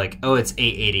 And they were like, oh, it's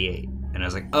 888. And I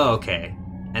was like, oh, okay.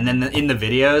 And then in the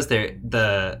videos,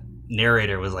 the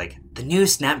narrator was like, the new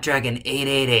Snapdragon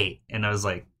 888. And I was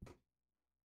like,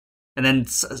 and then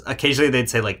occasionally they'd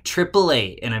say like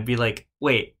 888. And I'd be like,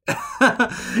 wait,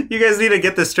 you guys need to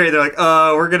get this straight. They're like,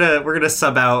 oh, we're gonna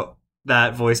sub out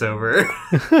that voiceover.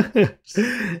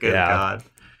 Good God.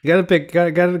 You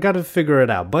gotta figure it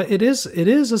out. But it is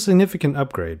a significant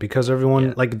upgrade because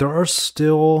everyone like there's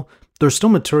still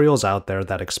materials out there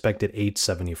that expected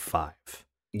 875.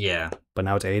 Yeah. But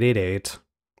now it's 888.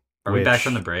 Are we back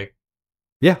from the break?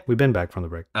 Yeah, we've been back from the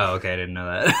break. Oh, okay. I didn't know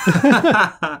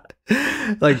that.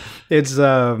 Like it's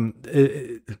you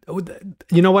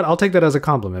know what? I'll take that as a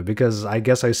compliment because I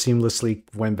guess I seamlessly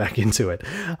went back into it.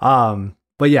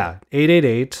 But yeah,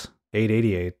 888,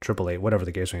 888, 888, whatever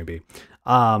the case may be.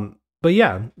 But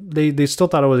yeah, they still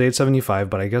thought it was 875,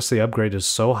 but I guess the upgrade is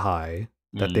so high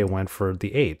that they went for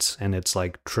the 8s, and it's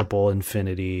like triple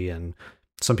infinity, and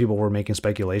some people were making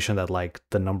speculation that like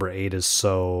the number 8 is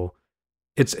so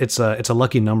it's a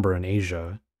lucky number in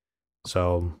Asia.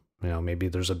 So, you know, maybe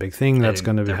there's a big thing that's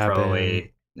going to happen.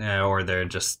 Probably, or they're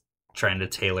just trying to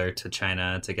tailor to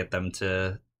China to get them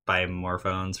to buy more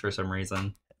phones for some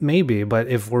reason. Maybe, but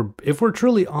if we're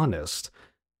truly honest,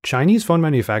 Chinese phone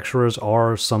manufacturers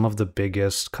are some of the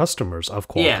biggest customers of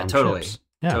Qualcomm chips.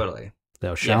 Yeah, totally.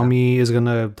 Now, Xiaomi is going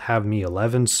to have Mi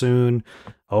 11 soon,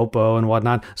 Oppo and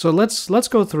whatnot. So let's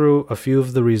go through a few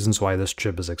of the reasons why this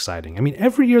chip is exciting. I mean,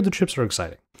 every year the chips are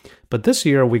exciting, but this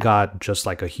year we got just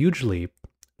like a huge leap.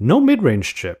 No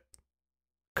mid-range chip,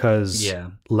 because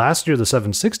last year the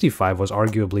 765 was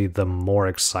arguably the more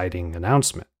exciting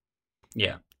announcement.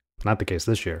 Yeah. Not the case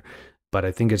this year, but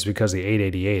I think it's because the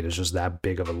 888 is just that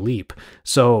big of a leap.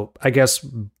 So I guess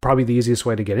probably the easiest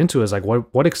way to get into it is like,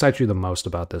 what excites you the most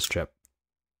about this chip?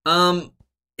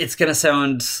 It's gonna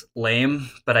sound lame,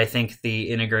 but I think the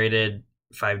integrated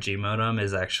 5G modem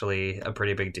is actually a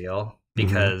pretty big deal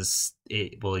because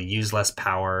it will use less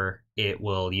power, it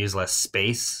will use less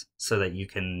space so that you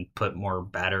can put more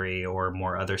battery or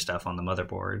more other stuff on the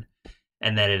motherboard.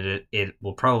 And then it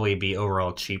will probably be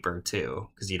overall cheaper too,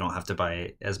 because you don't have to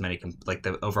buy as many, like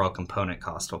the overall component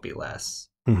cost will be less.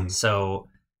 So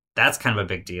that's kind of a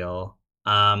big deal.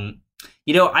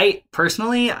 You know, I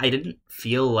didn't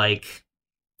feel like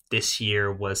this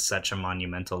year was such a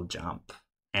monumental jump.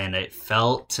 And it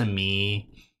felt to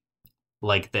me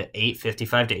like the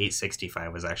 855 to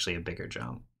 865 was actually a bigger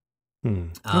jump.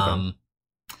 Okay.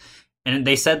 And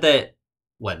they said that,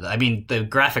 the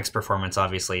graphics performance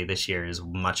obviously this year is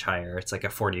much higher. It's like a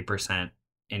 40%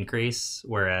 increase,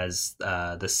 whereas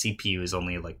the CPU is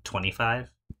only like 25.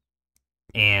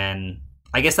 And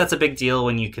I guess that's a big deal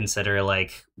when you consider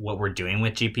like what we're doing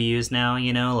with GPUs now,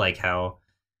 you know, like how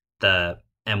the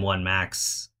M1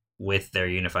 Max with their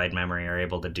unified memory are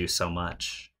able to do so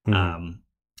much.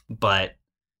 But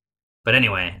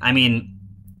anyway, I mean,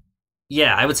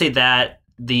 yeah, I would say that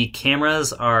the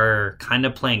cameras are kind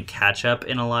of playing catch up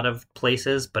in a lot of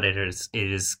places, but it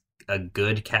is a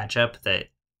good catch up that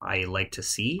I like to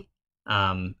see.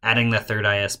 Adding the third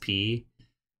ISP,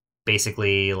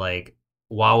 basically like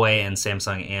Huawei and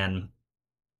Samsung and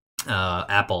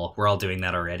Apple, we're all doing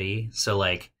that already. So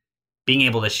like being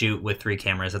able to shoot with 3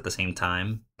 cameras at the same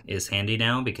time is handy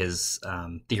now because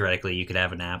theoretically you could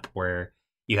have an app where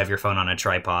you have your phone on a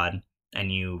tripod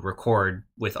and you record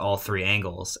with all 3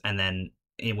 angles, and then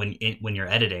when you're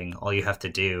editing, all you have to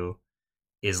do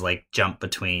is like jump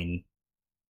between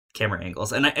camera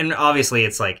angles, and obviously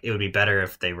it's like it would be better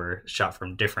if they were shot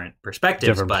from different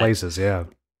perspectives, places, yeah.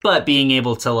 But being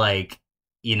able to like,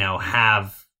 you know,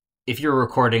 have, if you're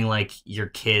recording like your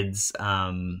kids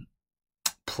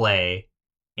play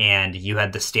and you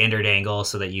had the standard angle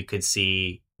so that you could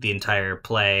see the entire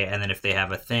play, and then if they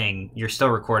have a thing, you're still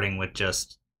recording with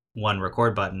just one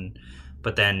record button,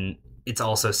 but then it's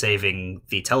also saving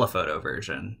the telephoto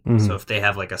version. So if they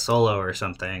have like a solo or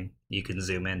something, you can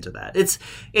zoom into that.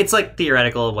 It's like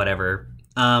theoretical, whatever.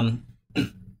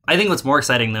 I think what's more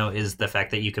exciting though is the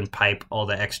fact that you can pipe all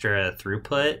the extra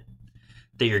throughput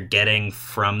that you're getting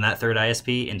from that third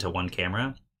ISP into one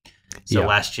camera. So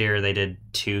last year they did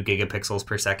 2 gigapixels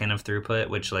per second of throughput,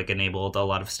 which like enabled a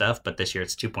lot of stuff. But this year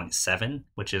it's 2.7,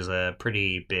 which is a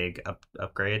pretty big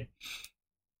upgrade.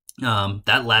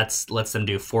 That lets them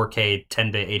do 4K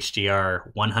 10-bit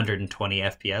HDR 120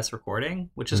 FPS recording,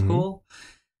 which is cool.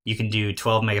 You can do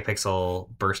 12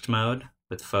 megapixel burst mode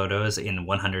with photos in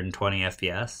 120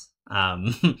 FPS,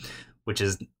 which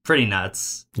is pretty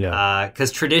nuts. Yeah.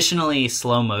 Because traditionally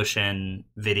slow motion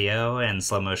video and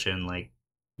slow motion, like,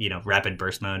 you know, rapid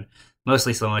burst mode,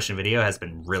 mostly slow motion video has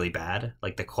been really bad.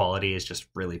 Like the quality is just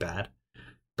really bad.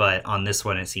 But on this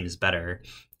one, it seems better.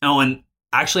 Oh, and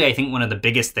actually, I think one of the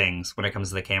biggest things when it comes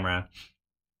to the camera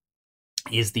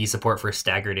is the support for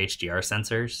staggered HDR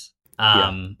sensors.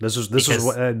 I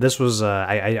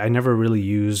never really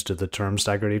used the term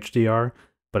staggered HDR,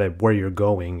 but where you're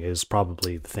going is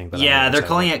probably the thing that. Yeah, they're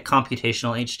calling it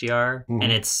computational HDR,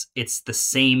 and it's the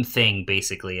same thing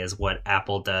basically as what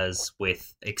Apple does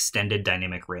with extended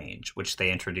dynamic range, which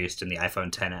they introduced in the iPhone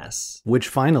XS. Which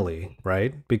finally,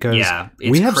 right? Because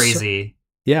it's crazy.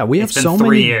 We have so many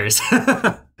 3 years.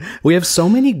 We have so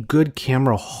many good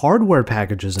camera hardware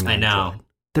packages in Android. I know.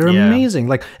 They're amazing.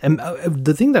 Like,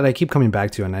 the thing that I keep coming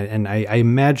back to, and I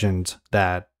imagined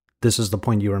that this is the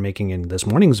point you were making in this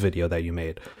morning's video that you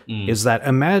made, is that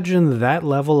imagine that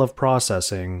level of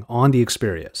processing on the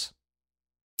Xperius.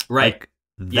 Right. Like,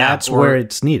 that's where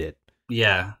it's needed.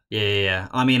 Yeah.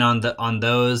 I mean, on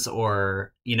those,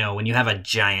 or, you know, when you have a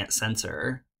giant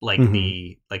sensor, like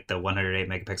the 108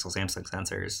 megapixel Samsung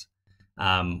sensors,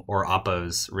 or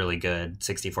Oppo's really good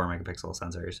 64 megapixel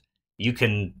sensors, you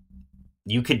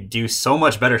could do so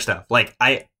much better stuff. Like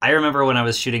I remember when I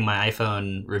was shooting my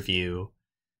iPhone review,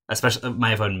 especially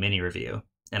my iPhone mini review,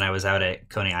 and I was out at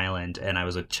Coney Island and I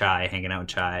was with Chai, hanging out with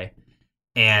Chai,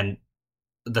 and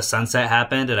the sunset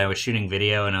happened and I was shooting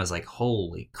video and I was like,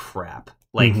 holy crap.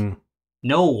 Like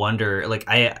no wonder, like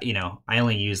I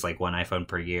only use like one iPhone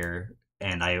per year,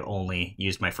 and I only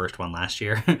used my first one last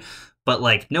year. But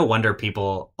like no wonder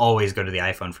people always go to the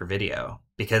iPhone for video,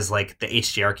 because like the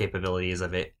HDR capabilities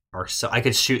of it are so, I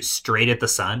could shoot straight at the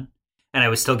sun and I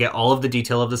would still get all of the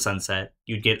detail of the sunset.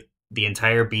 You'd get the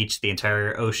entire beach, the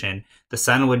entire ocean. The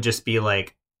sun would just be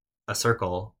like a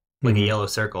circle, like a yellow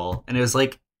circle. And it was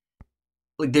like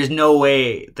there's no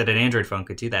way that an Android phone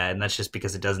could do that. And that's just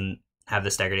because it doesn't have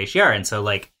the staggered HDR. And so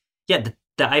like, yeah, the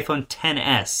iPhone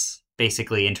XS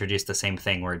basically introduced the same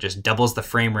thing where it just doubles the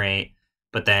frame rate,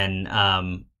 but then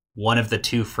one of the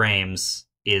 2 frames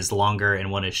is longer and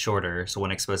one is shorter, so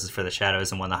one exposes for the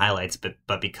shadows and one the highlights, but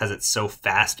because it's so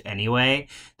fast anyway,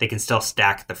 they can still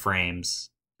stack the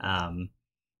frames.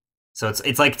 So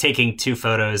it's like taking 2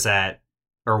 photos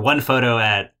one photo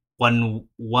at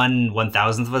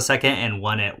 1/1000th of a second and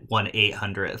one at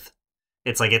 1/800th.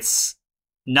 It's like it's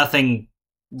nothing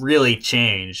really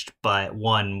changed, but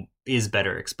one is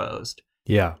better exposed.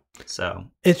 Yeah. So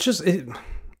it's just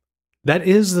that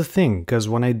is the thing, because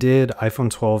when I did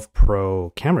iPhone 12 Pro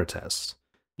camera tests,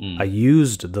 I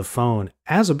used the phone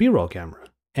as a B-roll camera.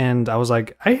 And I was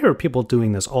like, I hear people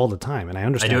doing this all the time, and I I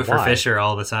understand do it why. for Fisher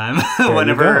all the time. you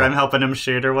Whenever go. I'm helping him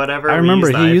shoot or whatever. I we remember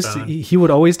use the he iPhone. he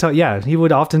would always tell, he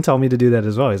would often tell me to do that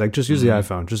as well. He's like, just use the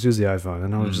Mm-hmm. iPhone, just use the iPhone.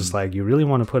 And I was just like, you really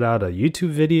want to put out a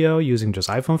YouTube video using just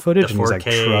iPhone footage? The And he's like,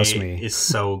 4K trust me. is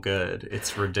so good.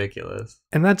 It's ridiculous.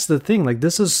 And that's the thing. Like,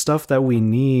 this is stuff that we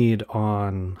need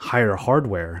on higher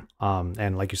hardware.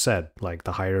 And like you said, like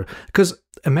the higher, because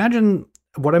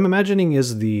what I'm imagining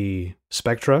is the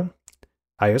Spectra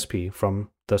ISP from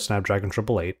the Snapdragon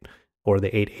 888 or the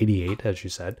 888, as you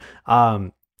said,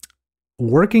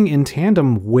 working in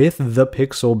tandem with the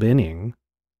pixel binning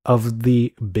of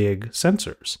the big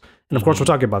sensors. And of course, we're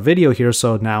talking about video here,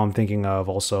 so now I'm thinking of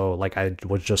also, like I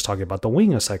was just talking about the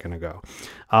Wing a second ago,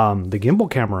 the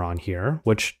gimbal camera on here,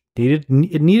 which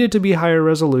needed to be higher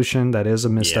resolution. That is a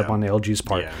misstep on the LG's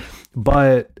part,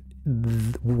 but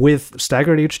with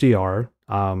staggered HDR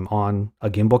on a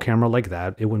gimbal camera like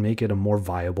that, it would make it a more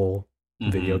viable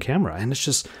video camera. And it's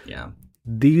just,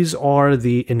 these are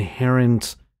the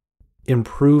inherent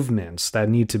improvements that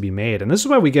need to be made. And this is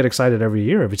why we get excited every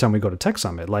year, every time we go to Tech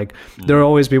Summit. Like, there are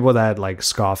always people that like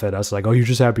scoff at us, like, oh, you're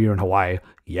just happy you're in Hawaii.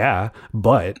 Yeah,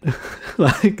 but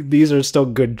like, these are still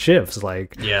good chips.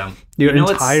 Like, your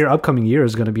entire upcoming year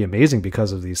is going to be amazing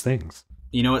because of these things.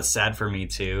 You know what's sad for me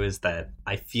too is that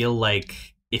I feel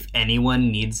like if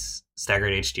anyone needs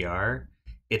staggered HDR,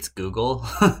 it's Google,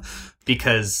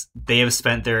 because they have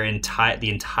spent the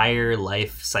entire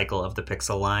life cycle of the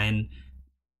Pixel line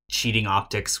cheating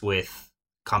optics with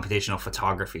computational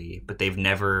photography, but they've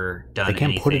never done anything.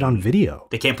 They can't put it on video.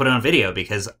 They can't put it on video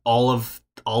because all of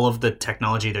the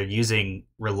technology they're using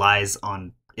relies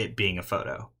on it being a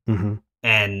photo.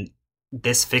 And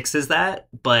this fixes that,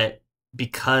 but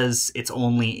because it's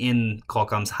only in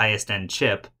Qualcomm's highest end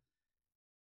chip,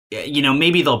 you know,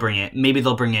 maybe they'll bring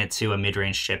it to a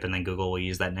mid-range chip, and then Google will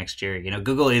use that next year. You know,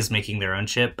 Google is making their own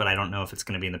chip, but I don't know if it's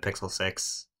going to be in the Pixel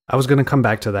 6. I was going to come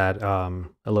back to that a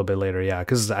little bit later,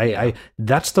 because I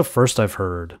that's the first I've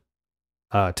heard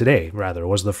today. Rather,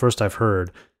 was the first I've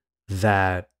heard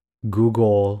that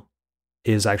Google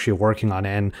is actually working on it,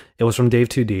 and it was from Dave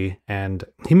 2D, and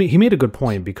he made a good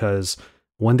point, because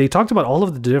when they talked about all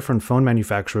of the different phone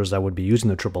manufacturers that would be using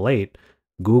the 888,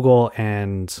 Google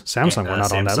and Samsung were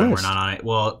not on that list. Were not on it.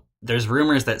 Well, there's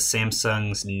rumors that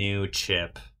Samsung's new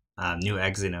chip, new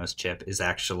Exynos chip, is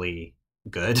actually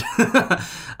good.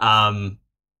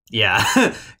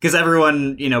 Because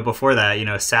everyone, you know, before that, you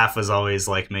know, Saf was always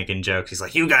like making jokes. He's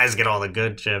like, you guys get all the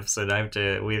good chips, and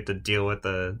we have to deal with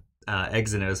the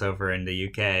Exynos over in the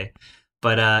UK.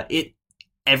 But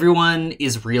everyone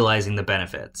is realizing the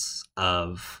benefits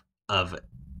of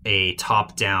a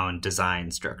top-down design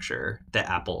structure that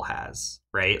Apple has,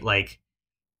 right? Like,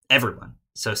 everyone.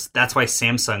 So that's why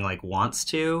Samsung like wants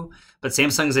to, but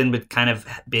Samsung's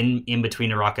been in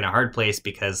between a rock and a hard place,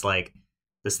 because like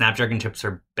the Snapdragon chips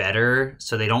are better,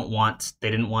 so they didn't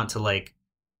want to like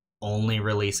only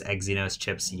release Exynos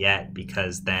chips yet,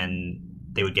 because then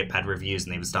they would get bad reviews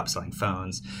and they would stop selling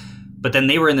phones. But then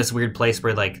they were in this weird place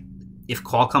where like, if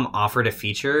Qualcomm offered a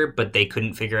feature but they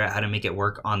couldn't figure out how to make it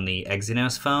work on the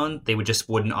Exynos phone, they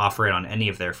wouldn't offer it on any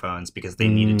of their phones, because they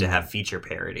needed to have feature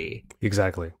parity.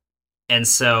 Exactly. And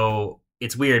so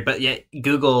it's weird, but yet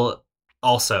Google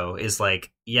also is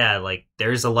like, yeah, like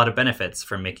there's a lot of benefits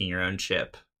from making your own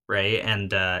chip, right?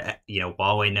 And you know,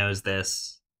 Huawei knows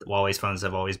this. Huawei's phones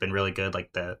have always been really good.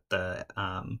 Like the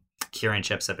Kirin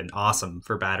chips have been awesome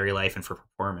for battery life and for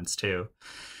performance too.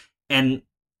 And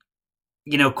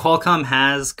you know, Qualcomm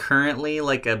has currently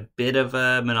like a bit of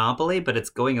a monopoly, but it's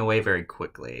going away very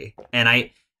quickly. And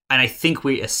I think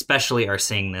we especially are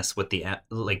seeing this with the,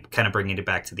 like, kind of bringing it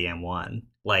back to the M1,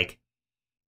 like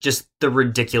just the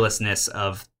ridiculousness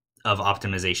of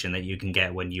optimization that you can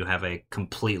get when you have a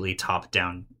completely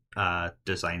top-down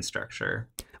design structure.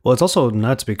 Well, it's also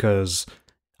nuts because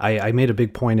I made a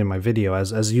big point in my video,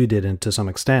 as you did, and to some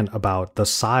extent, about the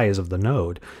size of the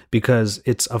node, because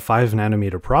it's a 5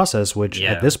 nanometer process, which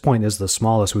at this point is the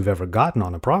smallest we've ever gotten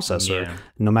on a processor,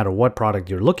 no matter what product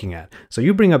you're looking at. So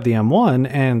you bring up the M1,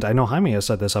 and I know Jaime has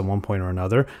said this at one point or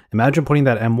another. Imagine putting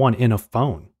that M1 in a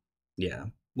phone. Yeah.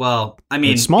 Well, I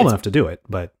mean, it's small enough to do it,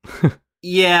 but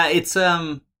yeah,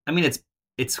 I mean,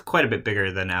 it's quite a bit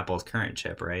bigger than Apple's current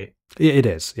chip, right? It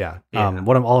is, yeah.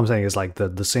 All I'm saying is like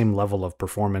the same level of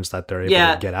performance that they're able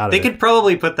to get out of it. They could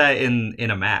probably put that in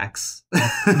a Max.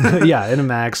 Yeah, in a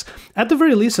Max. At the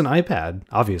very least, an iPad,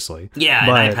 obviously. Yeah,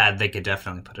 an iPad, they could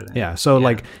definitely put it in. Yeah, so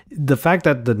like the fact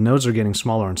that the nodes are getting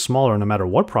smaller and smaller, no matter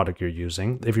what product you're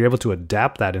using, if you're able to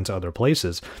adapt that into other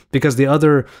places, because the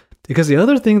other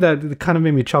thing that kind of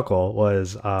made me chuckle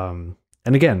was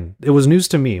and again, it was news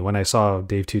to me when I saw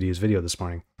Dave 2D's video this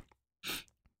morning.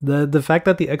 The fact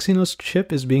that the Exynos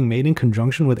chip is being made in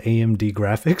conjunction with AMD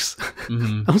graphics,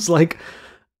 I was like,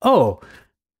 oh,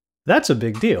 that's a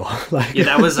big deal. Like, yeah,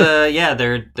 that was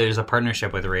there's a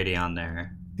partnership with Radeon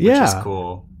there, which is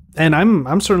cool. And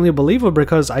I'm certainly a believer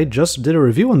because I just did a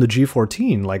review on the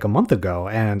G14 like a month ago,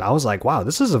 and I was like, wow,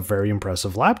 this is a very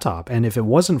impressive laptop. And if it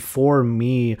wasn't for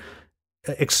me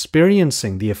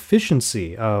experiencing the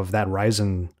efficiency of that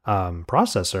Ryzen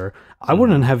processor, I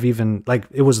wouldn't have even, like,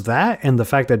 it was that and the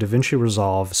fact that DaVinci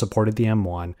Resolve supported the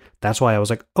M1. That's why I was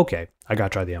like, okay, I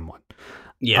gotta try the M1.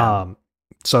 Yeah.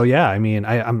 So yeah, I mean,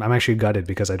 I'm actually gutted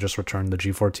because I just returned the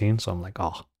G14, so I'm like,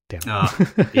 oh, damn.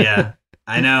 Yeah.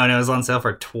 I know, and it was on sale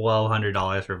for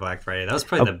 $1,200 for Black Friday. That was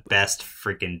probably the best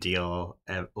freaking deal.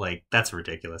 Like, that's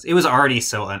ridiculous. It was already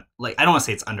so I don't want to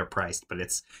say it's underpriced, but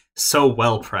it's so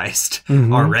well priced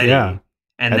already. Yeah.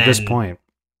 And at this point,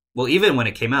 well, even when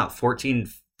it came out,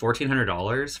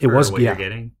 $1,400 for what you're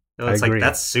getting. It's like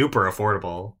that's super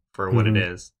affordable for what it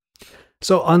is.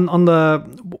 So on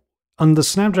the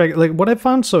Snapdragon, like what I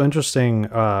found so interesting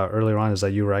earlier on is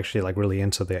that you were actually like really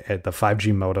into the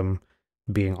 5G modem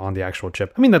being on the actual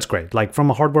chip. I mean, that's great. Like from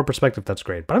a hardware perspective, that's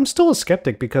great. But I'm still a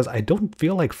skeptic because I don't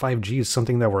feel like 5G is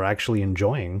something that we're actually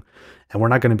enjoying, and we're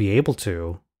not going to be able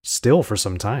to still for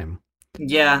some time.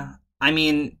 Yeah, I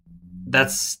mean,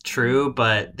 that's true,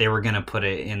 but they were going to put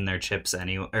it in their chips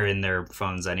anyway, or in their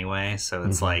phones anyway. So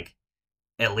it's like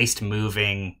at least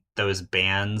moving those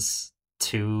bands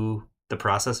to the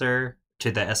processor,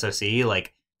 to the SoC,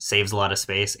 like saves a lot of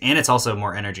space, and it's also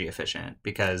more energy efficient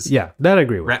because that I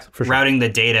agree with. For sure. Routing the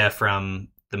data from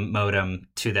the modem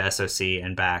to the SoC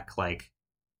and back, like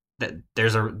that,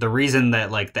 the reason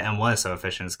that like the M1 is so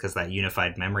efficient is because that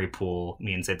unified memory pool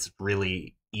means it's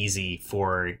really easy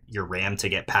for your RAM to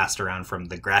get passed around from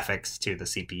the graphics to the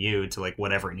CPU to like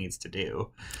whatever it needs to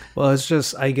do. Well, it's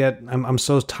just I'm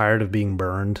so tired of being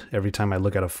burned every time I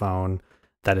look at a phone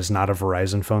that is not a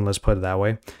Verizon phone, let's put it that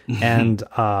way. And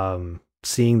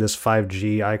seeing this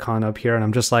 5G icon up here, and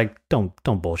I'm just like, don't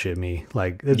bullshit me.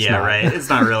 Like, it's not. Right. It's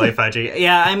not really 5G.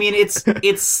 Yeah, I mean,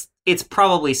 it's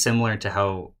probably similar to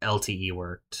how LTE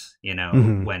worked, you know,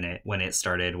 when it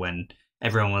started, when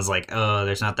everyone was like, oh,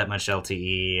 there's not that much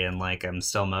LTE, and like I'm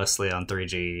still mostly on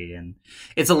 3G, and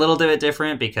it's a little bit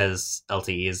different because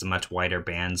LTE is a much wider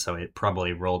band, so it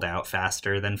probably rolled out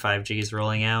faster than 5G is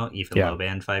rolling out, even low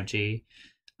band 5G.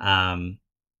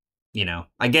 You know,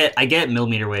 I get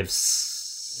millimeter waves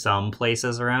some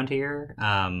places around here.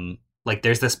 Like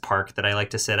there's this park that I like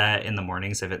to sit at in the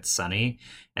mornings if it's sunny,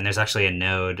 and there's actually a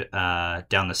node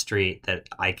down the street that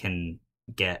I can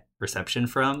get reception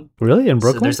from. Really? In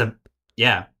Brooklyn? So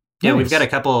nice. We've got a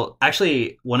couple.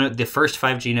 Actually, one of the first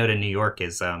 5G node in New York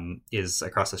is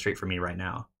across the street from me right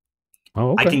now.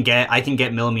 Oh, okay. I can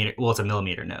get millimeter. Well, it's a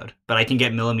millimeter node, but I can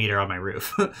get millimeter on my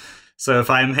roof. So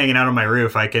if I'm hanging out on my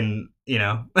roof, I can, you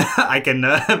know, get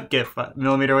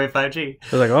millimeter wave 5G. I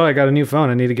was like, oh, I got a new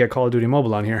phone. I need to get Call of Duty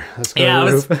Mobile on here. I was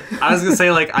gonna say,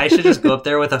 like, I should just go up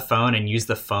there with a phone and use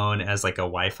the phone as like a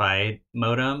Wi-Fi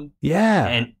modem.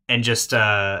 Yeah, and just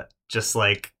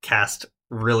like cast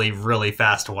really, really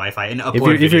fast Wi-Fi and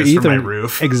upload videos from my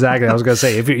roof. Exactly. I was gonna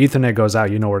say, if your Ethernet goes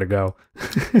out, you know where to go.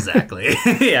 Exactly.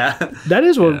 Yeah. That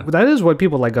is what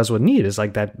people like us would need, is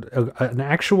like that an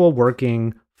actual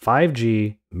working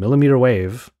 5G millimeter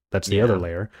wave. That's the other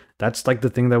layer. That's like the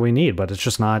thing that we need, but it's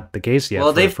just not the case yet.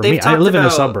 Well, for me, I live in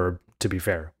a suburb, to be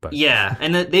fair. But yeah,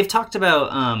 and they've talked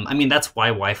about. I mean, that's why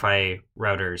Wi-Fi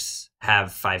routers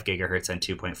have 5 gigahertz and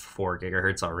 2.4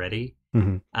 gigahertz already.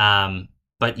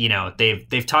 But you know,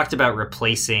 they've talked about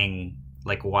replacing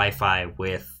like Wi-Fi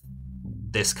with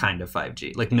this kind of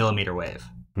 5G, like millimeter wave,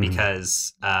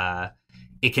 because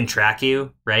it can track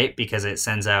you, right? Because it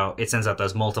sends out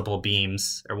those multiple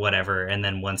beams or whatever, and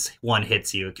then once one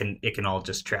hits you, it can all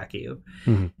just track you.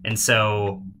 And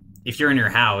so if you're in your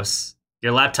house,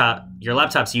 your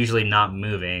laptop's usually not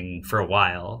moving for a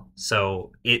while,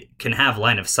 so it can have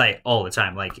line of sight all the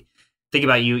time. Like, think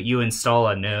about you install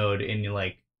a node in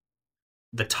like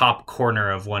the top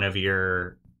corner of one of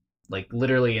your, like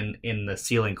literally in the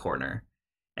ceiling corner,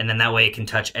 and then that way it can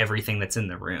touch everything that's in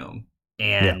the room,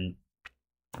 and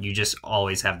you just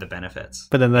always have the benefits.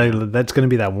 But then that's going to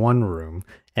be that one room,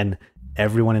 and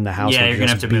everyone in the house will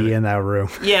just be in that room.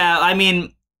 Yeah, I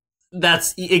mean,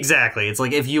 that's exactly. It's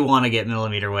like if you want to get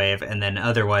millimeter wave, and then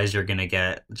otherwise you're going to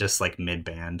get just like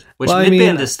mid-band, which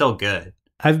mid-band is still good.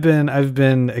 I've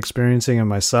been experiencing it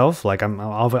myself. Like I'm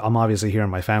obviously here in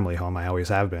my family home. I always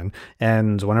have been.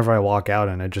 And whenever I walk out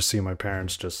and I just see my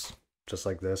parents just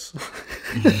like this,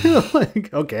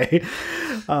 Like, okay.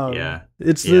 Yeah.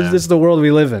 It's Yeah. it's the world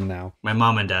we live in now. My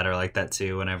mom and dad are like that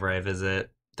too. Whenever I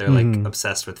visit, they're like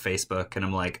obsessed with Facebook, and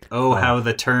I'm like, oh, how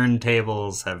the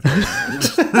turntables have turned.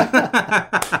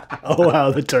 Oh,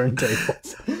 how the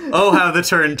turntables. Oh, how the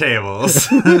turntables.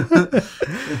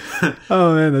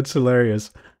 Oh man, that's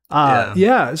hilarious.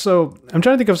 Yeah, so I'm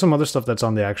trying to think of some other stuff that's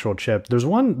on the actual chip. There's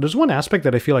one aspect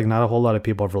that I feel like not a whole lot of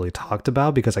people have really talked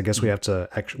about, because I guess we have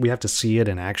to see it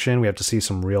in action. We have to see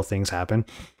some real things happen.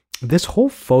 This whole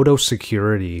photo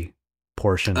security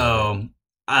portion. Oh,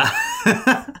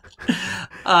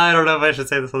 I don't know if I should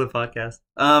say this on the podcast.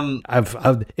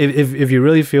 If you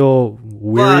really feel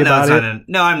weary about it,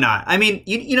 no, I'm not. I mean,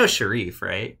 you know Sharif,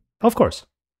 right? Of course.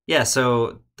 Yeah.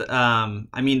 So,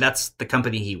 I mean, that's the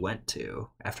company he went to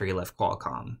after he left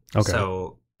Qualcomm. Okay.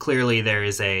 So clearly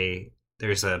there's a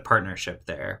partnership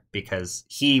there, because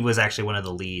he was actually one of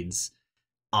the leads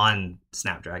on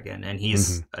Snapdragon, and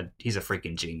he's a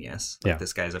freaking genius. Like,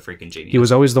 this guy's a freaking genius. He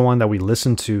was always the one that we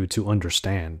listened to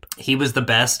understand. He was the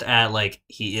best at, like,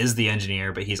 he is the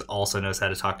engineer, but he's also knows how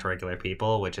to talk to regular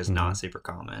people, which is not super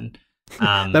common.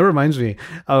 That reminds me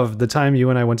of the time you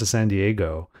and I went to San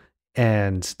Diego,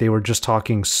 and they were just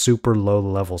talking super low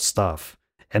level stuff,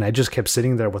 and I just kept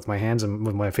sitting there with my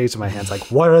face in my hands, like,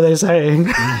 what are they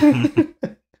saying?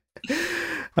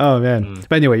 Oh man.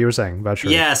 But anyway, you were saying about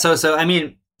Sharif. Yeah, so I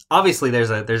mean, obviously there's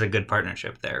a good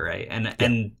partnership there, right?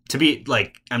 And to be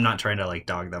like, I'm not trying to like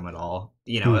dog them at all.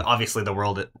 You know, obviously the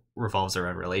world revolves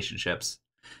around relationships,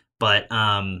 but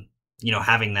you know,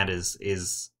 having that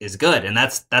is good, and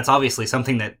that's obviously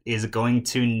something that is going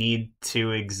to need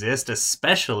to exist,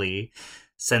 especially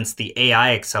since the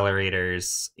AI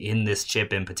accelerators in this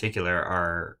chip in particular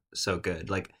are so good.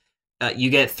 Like, you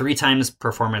get 3 times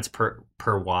performance per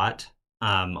watt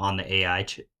on the AI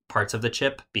parts of the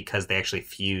chip, because they actually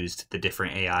fused the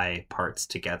different AI parts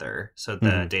together, so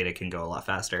the data can go a lot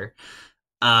faster.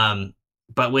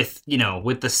 But with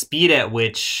the speed at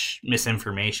which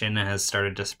misinformation has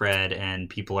started to spread, and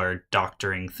people are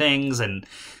doctoring things, and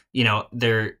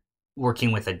they're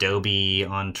working with Adobe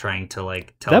on trying to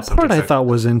like tell that part. I thought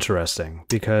was interesting,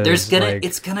 because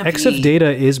it's gonna EXIF data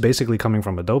is basically coming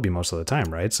from Adobe most of the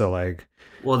time, right? So like,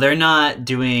 well, they're not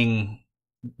doing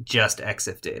just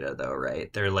EXIF data though,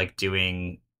 right? They're like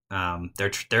doing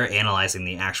they're analyzing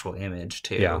the actual image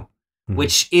too,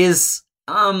 which is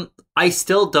I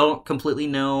still don't completely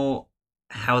know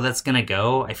how that's gonna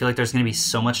go. I feel like there's gonna be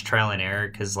so much trial and error,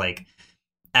 because like,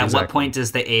 at what point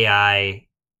does the AI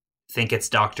think it's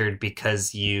doctored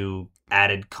because you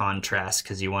added contrast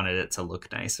because you wanted it to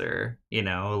look nicer,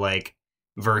 like,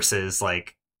 versus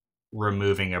like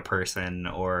removing a person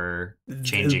or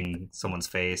changing someone's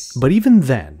face. But even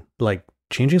then, like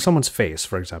changing someone's face,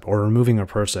 for example, or removing a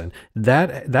person,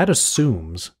 that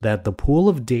assumes that the pool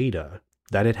of data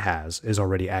that it has is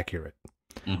already accurate.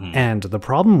 And the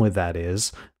problem with that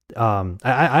is,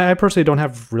 I personally don't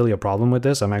have really a problem with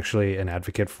this. I'm actually an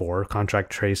advocate for contract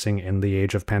tracing in the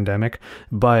age of pandemic,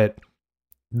 but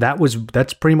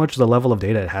that's pretty much the level of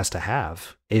data it has to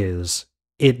have. Is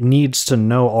it needs to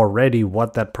know already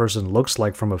what that person looks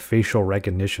like from a facial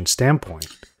recognition standpoint.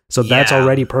 So that's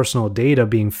already personal data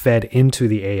being fed into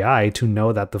the AI to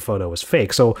know that the photo is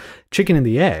fake. So chicken and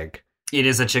the egg. It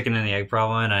is a chicken and the egg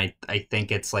problem, and I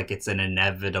think it's like it's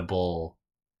inevitable.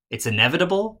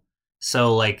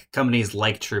 So like, companies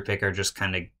like TruePic are just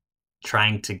kind of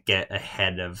trying to get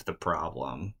ahead of the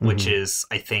problem, which is,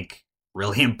 I think,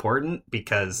 really important,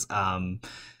 because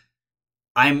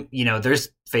there's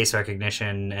face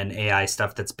recognition and AI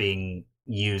stuff that's being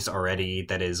used already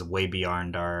that is way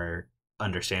beyond our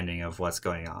understanding of what's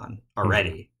going on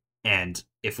already. And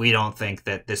if we don't think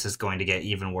that this is going to get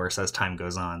even worse as time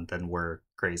goes on, then we're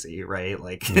crazy, right?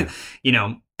 Like,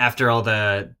 after all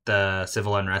the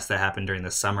civil unrest that happened during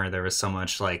the summer, there was so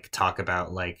much like talk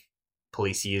about like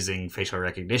police using facial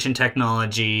recognition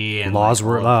technology, and laws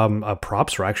were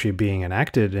props were actually being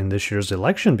enacted in this year's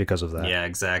election because of that. Yeah,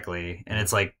 exactly. And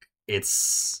it's like,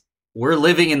 we're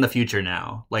living in the future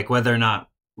now. Like, whether or not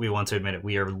we want to admit it,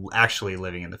 we are actually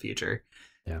living in the future.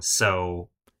 Yeah. So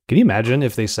can you imagine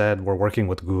if they said we're working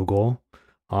with Google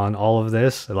on all of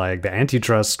this? Like, the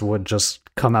antitrust would just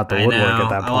come out the woodwork at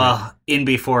that point. Well, in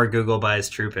before Google buys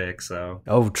TruePic, so.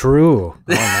 Oh, true. Oh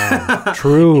man,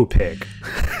 TruePic.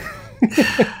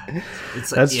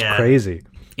 That's crazy.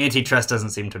 Antitrust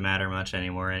doesn't seem to matter much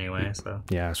anymore anyway, so.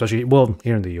 Yeah, especially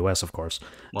here in the US, of course.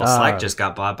 Well, Slack just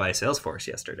got bought by Salesforce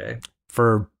yesterday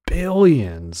for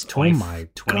billions. Oh my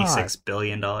God. $26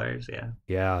 billion. Yeah.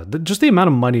 Yeah, just the amount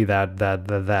of money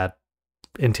that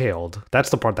entailed. That's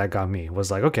the part that got me.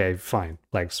 Was like, okay, fine.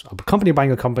 Like a company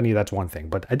buying a company, that's one thing.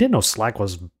 But I didn't know Slack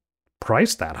was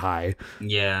priced that high.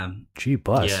 Yeah. Gee,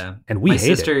 bus. Yeah. And we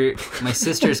hate it. My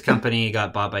sister's company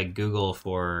got bought by Google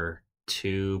for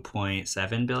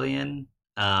 2.7 billion.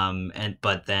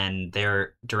 But then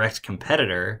their direct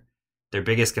competitor, their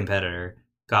biggest competitor,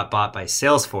 got bought by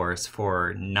Salesforce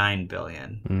for 9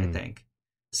 billion, I think.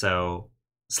 So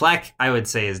Slack, I would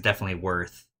say, is definitely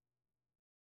worth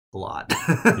a lot.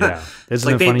 Yeah.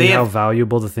 Isn't it funny how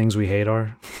valuable the things we hate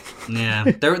are?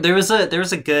 Yeah. There was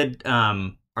a good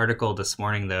article this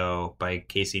morning though by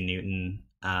Casey Newton.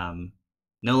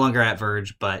 No longer at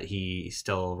Verge, but he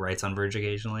still writes on Verge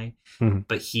occasionally. Mm-hmm.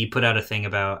 But he put out a thing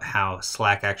about how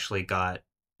Slack actually got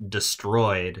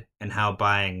destroyed and how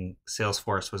buying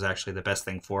Salesforce was actually the best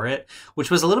thing for it,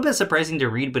 which was a little bit surprising to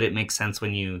read, but it makes sense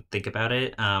when you think about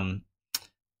it.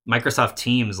 Microsoft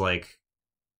Teams, like,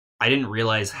 I didn't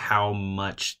realize how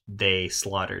much they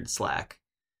slaughtered Slack.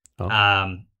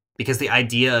 Oh. Because the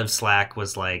idea of Slack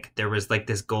was like, there was like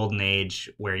this golden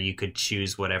age where you could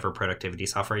choose whatever productivity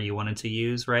software you wanted to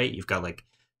use, right? You've got like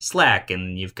Slack,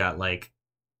 and you've got like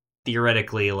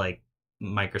theoretically like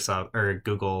Microsoft or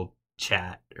Google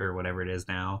Chat or whatever it is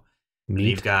now. Meet.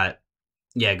 You've got,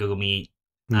 Google Meet.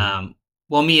 Mm.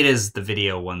 Well, Meet is the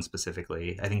video one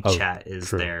specifically. I think Chat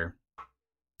is there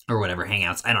or whatever,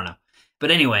 Hangouts. I don't know. But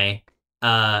anyway,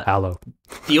 Allo.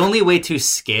 The only way to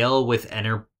scale with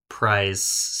enterprise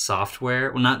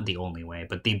software, well, not the only way,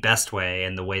 but the best way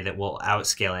and the way that will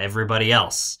outscale everybody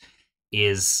else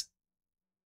is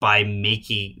by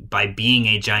being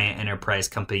a giant enterprise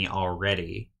company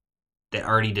already that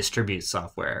already distributes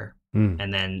software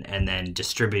and then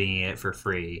distributing it for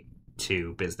free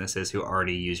to businesses who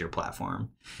already use your platform.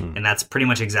 And that's pretty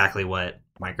much exactly what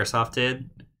Microsoft did.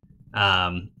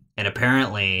 And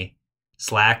apparently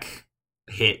Slack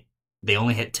they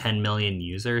only hit 10 million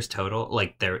users total.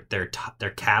 Like their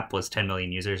cap was 10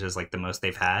 million users is like the most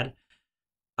they've had.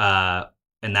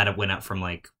 And that went up from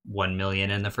like 1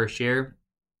 million in the first year.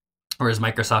 Whereas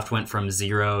Microsoft went from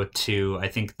 0 to, I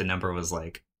think the number was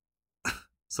like,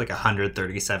 it's like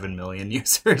 137 million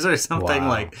users or something. Wow.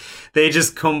 Like they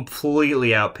just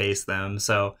completely outpaced them.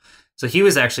 So he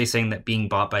was actually saying that being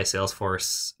bought by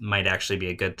Salesforce might actually be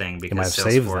a good thing because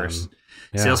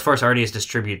Salesforce already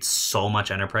distributes so much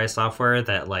enterprise software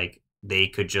that like they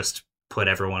could just put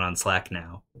everyone on Slack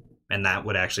now, and that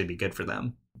would actually be good for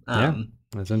them.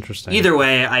 That's interesting. Either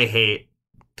way, I hate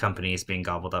companies being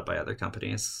gobbled up by other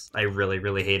companies. I really,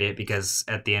 really hate it because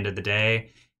at the end of the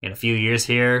day, in a few years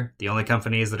here, the only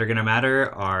companies that are going to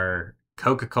matter are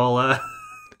Coca-Cola.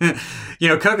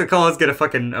 Coca-Cola's going to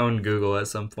fucking own Google at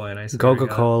some point. I swear.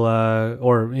 Coca-Cola,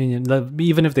 or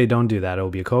even if they don't do that, it'll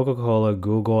be Coca-Cola,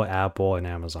 Google, Apple, and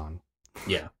Amazon.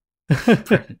 Yeah.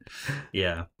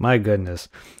 Yeah. My goodness.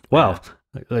 Well,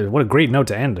 what a great note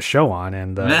to end the show on.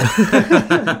 And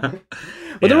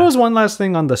But there was one last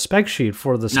thing on the spec sheet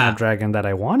for the Snapdragon that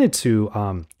I wanted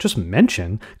to just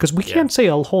mention, because we can't say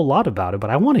a whole lot about it,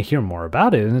 but I want to hear more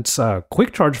about it. And it's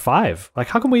Quick Charge 5. Like,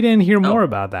 how come we didn't hear more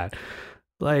about that?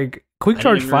 Like, Quick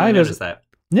Charge 5 is that.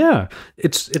 Yeah,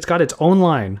 it's got its own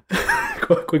line.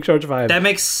 Quick Charge 5. That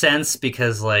makes sense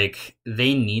because like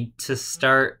they need to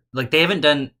start, like, they haven't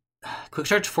done. Quick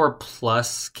Charge 4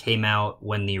 Plus came out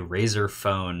when the Razer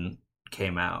phone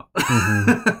came out,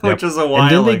 which was a while ago.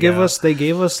 And then they gave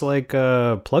us like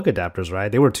plug adapters,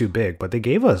 right? They were too big, but they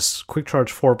gave us Quick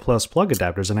Charge 4 Plus plug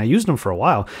adapters, and I used them for a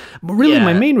while. But really,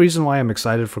 my main reason why I'm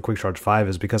excited for Quick Charge 5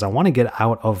 is because I want to get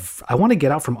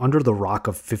out from under the rock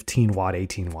of 15 watt,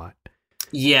 18 watt.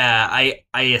 Yeah,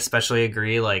 I especially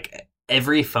agree. Like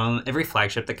every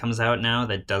flagship that comes out now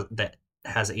that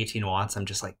has 18 watts, I'm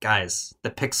just like, guys, the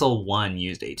Pixel 1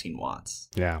 used 18 watts.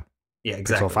 Yeah. Yeah,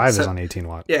 exactly. Pixel 5 is on 18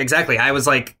 watt. Yeah, exactly. I was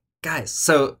like, guys,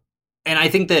 and I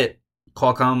think that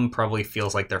Qualcomm probably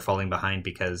feels like they're falling behind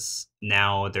because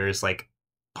now there's like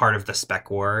part of the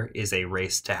spec war is a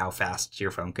race to how fast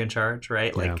your phone can charge,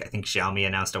 right? Like I think Xiaomi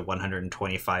announced a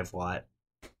 125 watt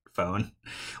phone,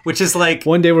 which is like,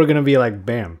 one day we're going to be like,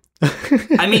 bam.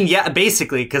 I mean, yeah,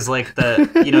 basically, because like the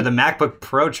MacBook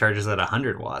Pro charges at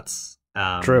 100 watts.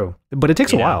 True, but it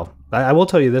takes a while. I will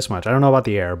tell you this much. I don't know about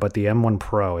the Air, but the M1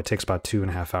 Pro, it takes about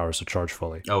 2.5 hours to charge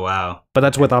fully. Oh, wow. But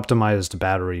that's with optimized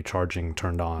battery charging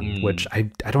turned on, which I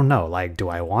don't know. Like, do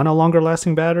I want a longer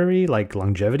lasting battery, like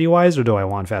longevity wise, or do I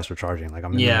want faster charging? Like,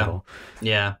 I'm in the middle.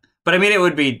 Yeah. But I mean, it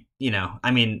would be,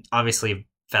 obviously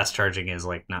fast charging is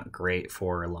like not great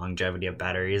for longevity of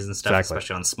batteries and stuff,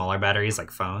 especially on smaller batteries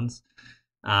like phones.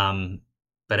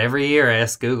 But every year I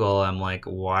ask Google, I'm like,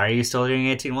 why are you still doing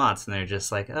 18 watts? And they're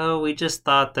just like, oh, we just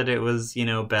thought that it was,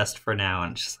 best for now.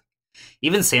 And it's just like,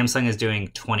 even Samsung is doing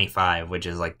 25, which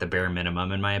is like the bare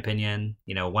minimum in my opinion.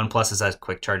 OnePlus has had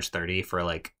quick charge 30 for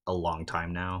like a long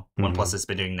time now. OnePlus has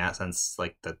been doing that since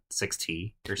like the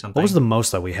 6T or something. What was the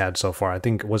most that we had so far? I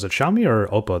think, was it Xiaomi or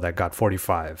Oppo that got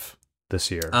 45 this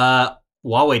year?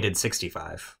 Huawei did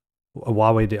 65.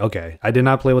 Huawei did. Okay, I did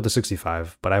not play with the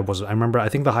 65, but I remember, I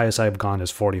think the highest I've gone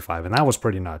is 45, and that was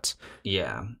pretty nuts.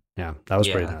 Yeah. Yeah, that was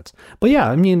pretty nuts. But yeah,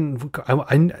 I mean,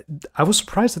 I was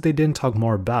surprised that they didn't talk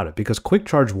more about it, because Quick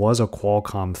Charge was a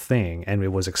Qualcomm thing, and it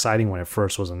was exciting when it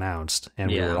first was announced,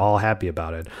 and we were all happy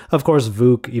about it. Of course,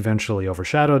 VOOC eventually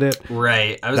overshadowed it.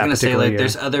 Right. I was going to say, like,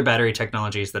 there's other battery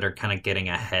technologies that are kind of getting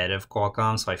ahead of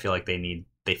Qualcomm, so I feel like they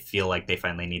feel like they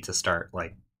finally need to start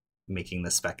like making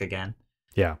the spec again.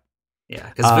 Yeah. Yeah,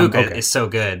 because VOOC is so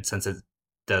good since it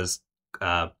does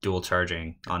dual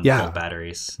charging on full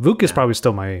batteries. VOOC is probably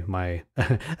still my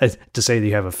to say that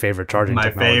you have a favorite charging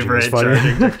technology. My favorite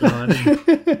charging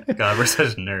technology. God, we're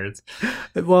such nerds.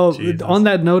 Well, Jesus. On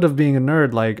that note of being a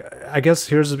nerd, like, I guess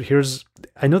here's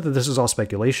I know that this is all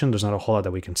speculation. There's not a whole lot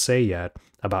that we can say yet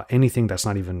about anything that's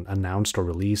not even announced or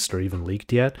released or even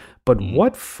leaked yet. But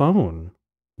what phone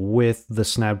with the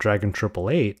Snapdragon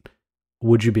 888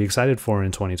 would you be excited for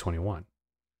in 2021?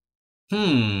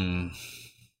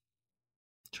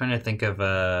 Trying to think of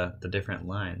the different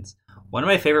lines. One of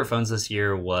my favorite phones this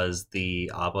year was the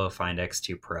Oppo Find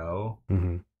X2 Pro.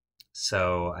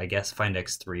 So I guess Find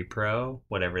X3 Pro,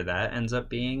 whatever that ends up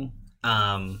being,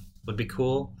 would be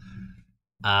cool.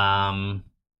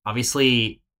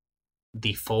 Obviously,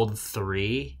 the Fold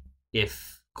 3,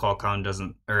 if Qualcomm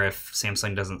doesn't, or if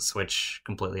Samsung doesn't switch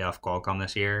completely off Qualcomm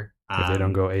this year. If they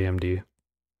don't go AMD.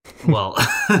 Well,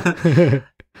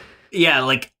 yeah,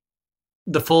 like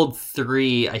the Fold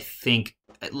 3, I think,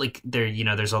 like,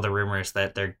 there's all the rumors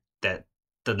that that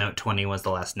the Note 20 was the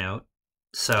last Note.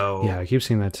 So yeah, I keep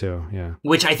seeing that too. Yeah,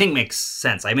 which I think makes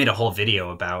sense. I made a whole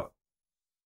video about,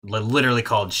 literally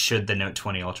called "Should the Note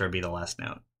 20 Ultra be the last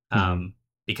Note?"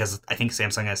 Because I think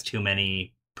Samsung has too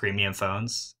many premium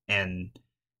phones and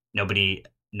nobody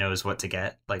knows what to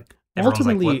get. Like,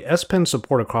 ultimately, S Pen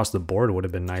support across the board would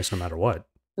have been nice no matter what.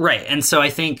 Right, and so I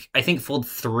think Fold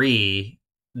 3,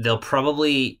 they'll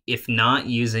probably, if not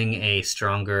using a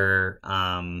stronger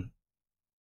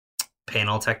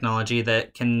panel technology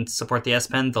that can support the S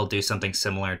Pen, they'll do something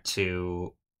similar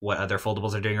to what other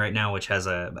foldables are doing right now, which has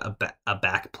a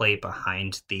back plate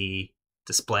behind the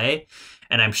display.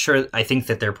 And I think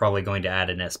that they're probably going to add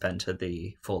an S Pen to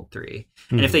the Fold 3.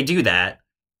 And if they do that,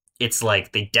 it's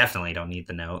like they definitely don't need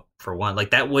the Note for one.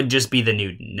 Like, that would just be the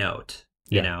new Note.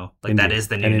 You know, like, indeed. That is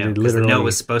the new Note. Because the Note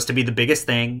was supposed to be the biggest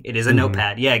thing. It is a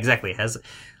notepad. Yeah, exactly. It has,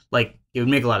 like, it would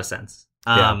make a lot of sense.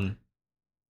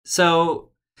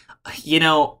 So,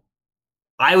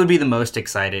 I would be the most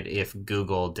excited if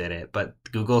Google did it, but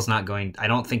Google's not going. I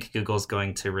don't think Google's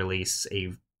going to release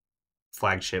a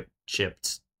flagship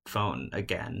shipped phone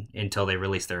again until they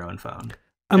release their own phone.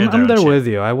 I'm there with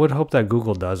you. I would hope that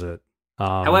Google does it.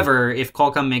 However, if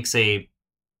Qualcomm makes a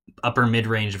upper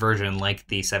mid-range version like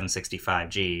the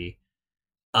 765G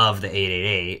of the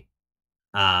 888,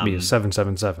 be a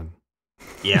 777.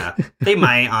 Yeah, they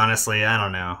might, honestly. I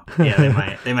don't know.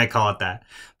 Yeah, they might call it that.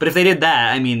 But if they did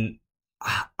that, I mean,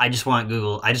 I just want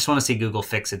to see Google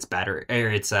fix its battery or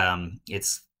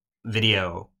its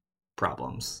video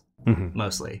problems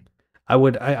mostly.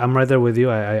 I'm right there with you.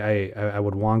 I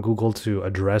would want Google to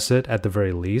address it at the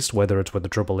very least, whether it's with the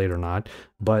 888 or not.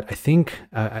 But I think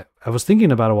I was thinking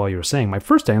about it while you were saying. My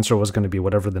first answer was going to be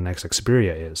whatever the next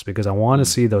Xperia is, because I want to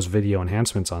see those video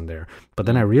enhancements on there. But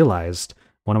then I realized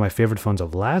one of my favorite phones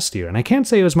of last year, and I can't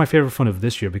say it was my favorite phone of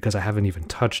this year because I haven't even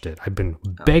touched it. I've been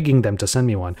begging them to send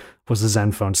me one, was the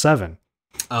Zenfone 7.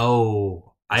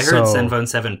 Oh, I heard Zenfone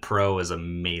 7 Pro is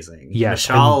amazing. Yeah,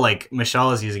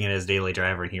 Mishal is using it as daily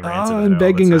driver, and he rants about it all the time. I'm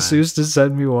begging Asus to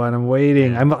send me one. I'm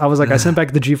waiting. Yeah. I was like, I sent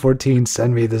back the G14.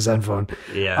 Send me the Zenfone.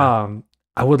 Yeah.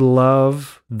 I would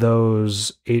love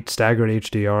those 8 staggered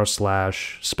HDR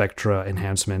 / Spectra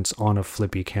enhancements on a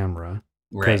flippy camera.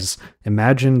 Because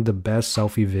imagine the best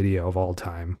selfie video of all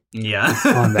time. Yeah.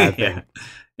 On that thing.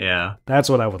 Yeah. That's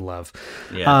what I would love.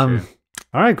 Yeah. True.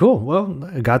 All right, cool. Well,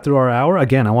 I got through our hour.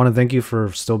 Again, I want to thank you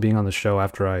for still being on the show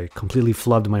after I completely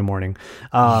flubbed my morning.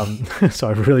 So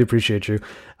I really appreciate you.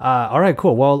 All right,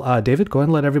 cool. Well, David, go ahead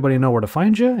and let everybody know where to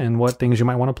find you and what things you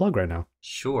might want to plug right now.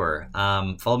 Sure.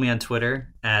 Follow me on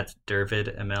Twitter at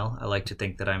DervidML. I like to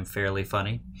think that I'm fairly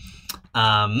funny.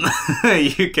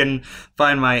 You can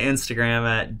find my Instagram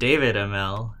at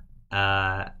DavidML.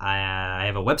 I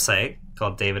have a website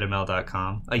called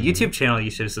davidml.com, a YouTube channel you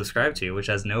should subscribe to, which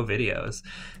has no videos,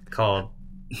 called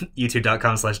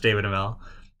youtube.com/davidml.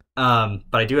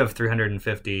 But I do have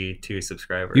 352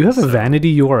 subscribers. You have a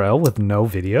vanity URL with no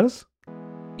videos?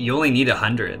 You only need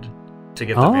 100 to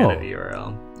get the vanity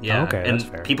URL. Yeah, okay, and that's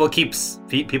fair. people keep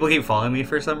following me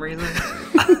for some reason.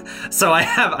 So I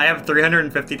have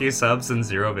 352 subs and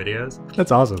 0 videos.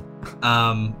 That's awesome.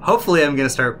 Hopefully I'm gonna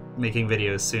start making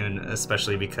videos soon,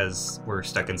 especially because we're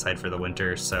stuck inside for the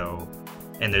winter.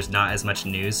 And there's not as much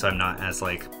news, so I'm not as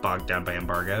like bogged down by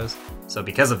embargoes. So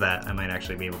because of that, I might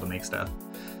actually be able to make stuff.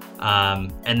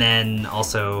 And then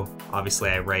also, obviously,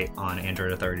 I write on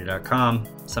AndroidAuthority.com.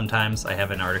 Sometimes I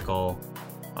have an article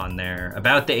on there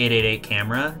about the 888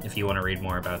 camera, if you want to read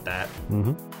more about that.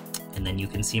 Mm-hmm. And then you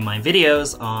can see my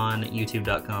videos on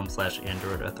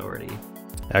youtube.com/AndroidAuthority.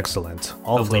 Excellent.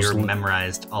 Hopefully you're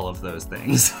memorized all of those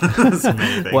things. Things.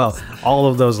 Well, all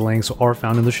of those links are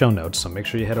found in the show notes, so make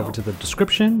sure you head over to the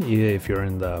description if you're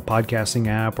in the podcasting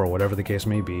app or whatever the case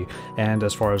may be. And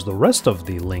as far as the rest of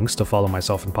the links to follow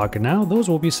myself in Pocket Now, those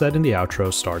will be said in the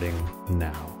outro starting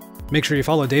now. Make sure you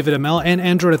follow David ML and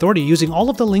Android Authority using all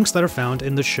of the links that are found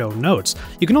in the show notes.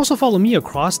 You can also follow me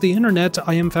across the internet.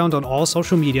 I am found on all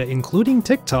social media, including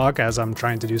TikTok, as I'm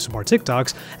trying to do some more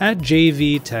TikToks, at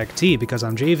JVTechT, because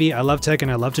I'm JV, I love tech, and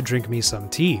I love to drink me some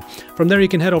tea. From there, you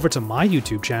can head over to my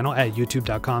YouTube channel at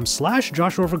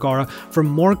youtube.com/Joshua Vergara for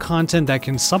more content that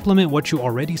can supplement what you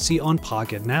already see on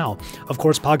Pocket Now. Of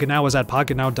course, Pocket Now is at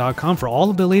pocketnow.com for all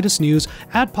of the latest news,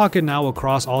 at Pocket Now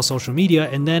across all social media,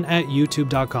 and then at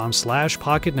youtube.com/Pocket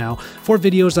Now for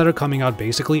videos that are coming out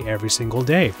basically every single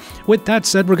day. With that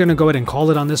said, we're going to go ahead and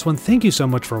call it on this one. Thank you so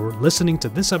much for listening to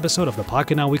this episode of the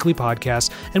Pocket Now Weekly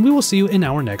Podcast, and we will see you in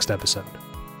our next episode.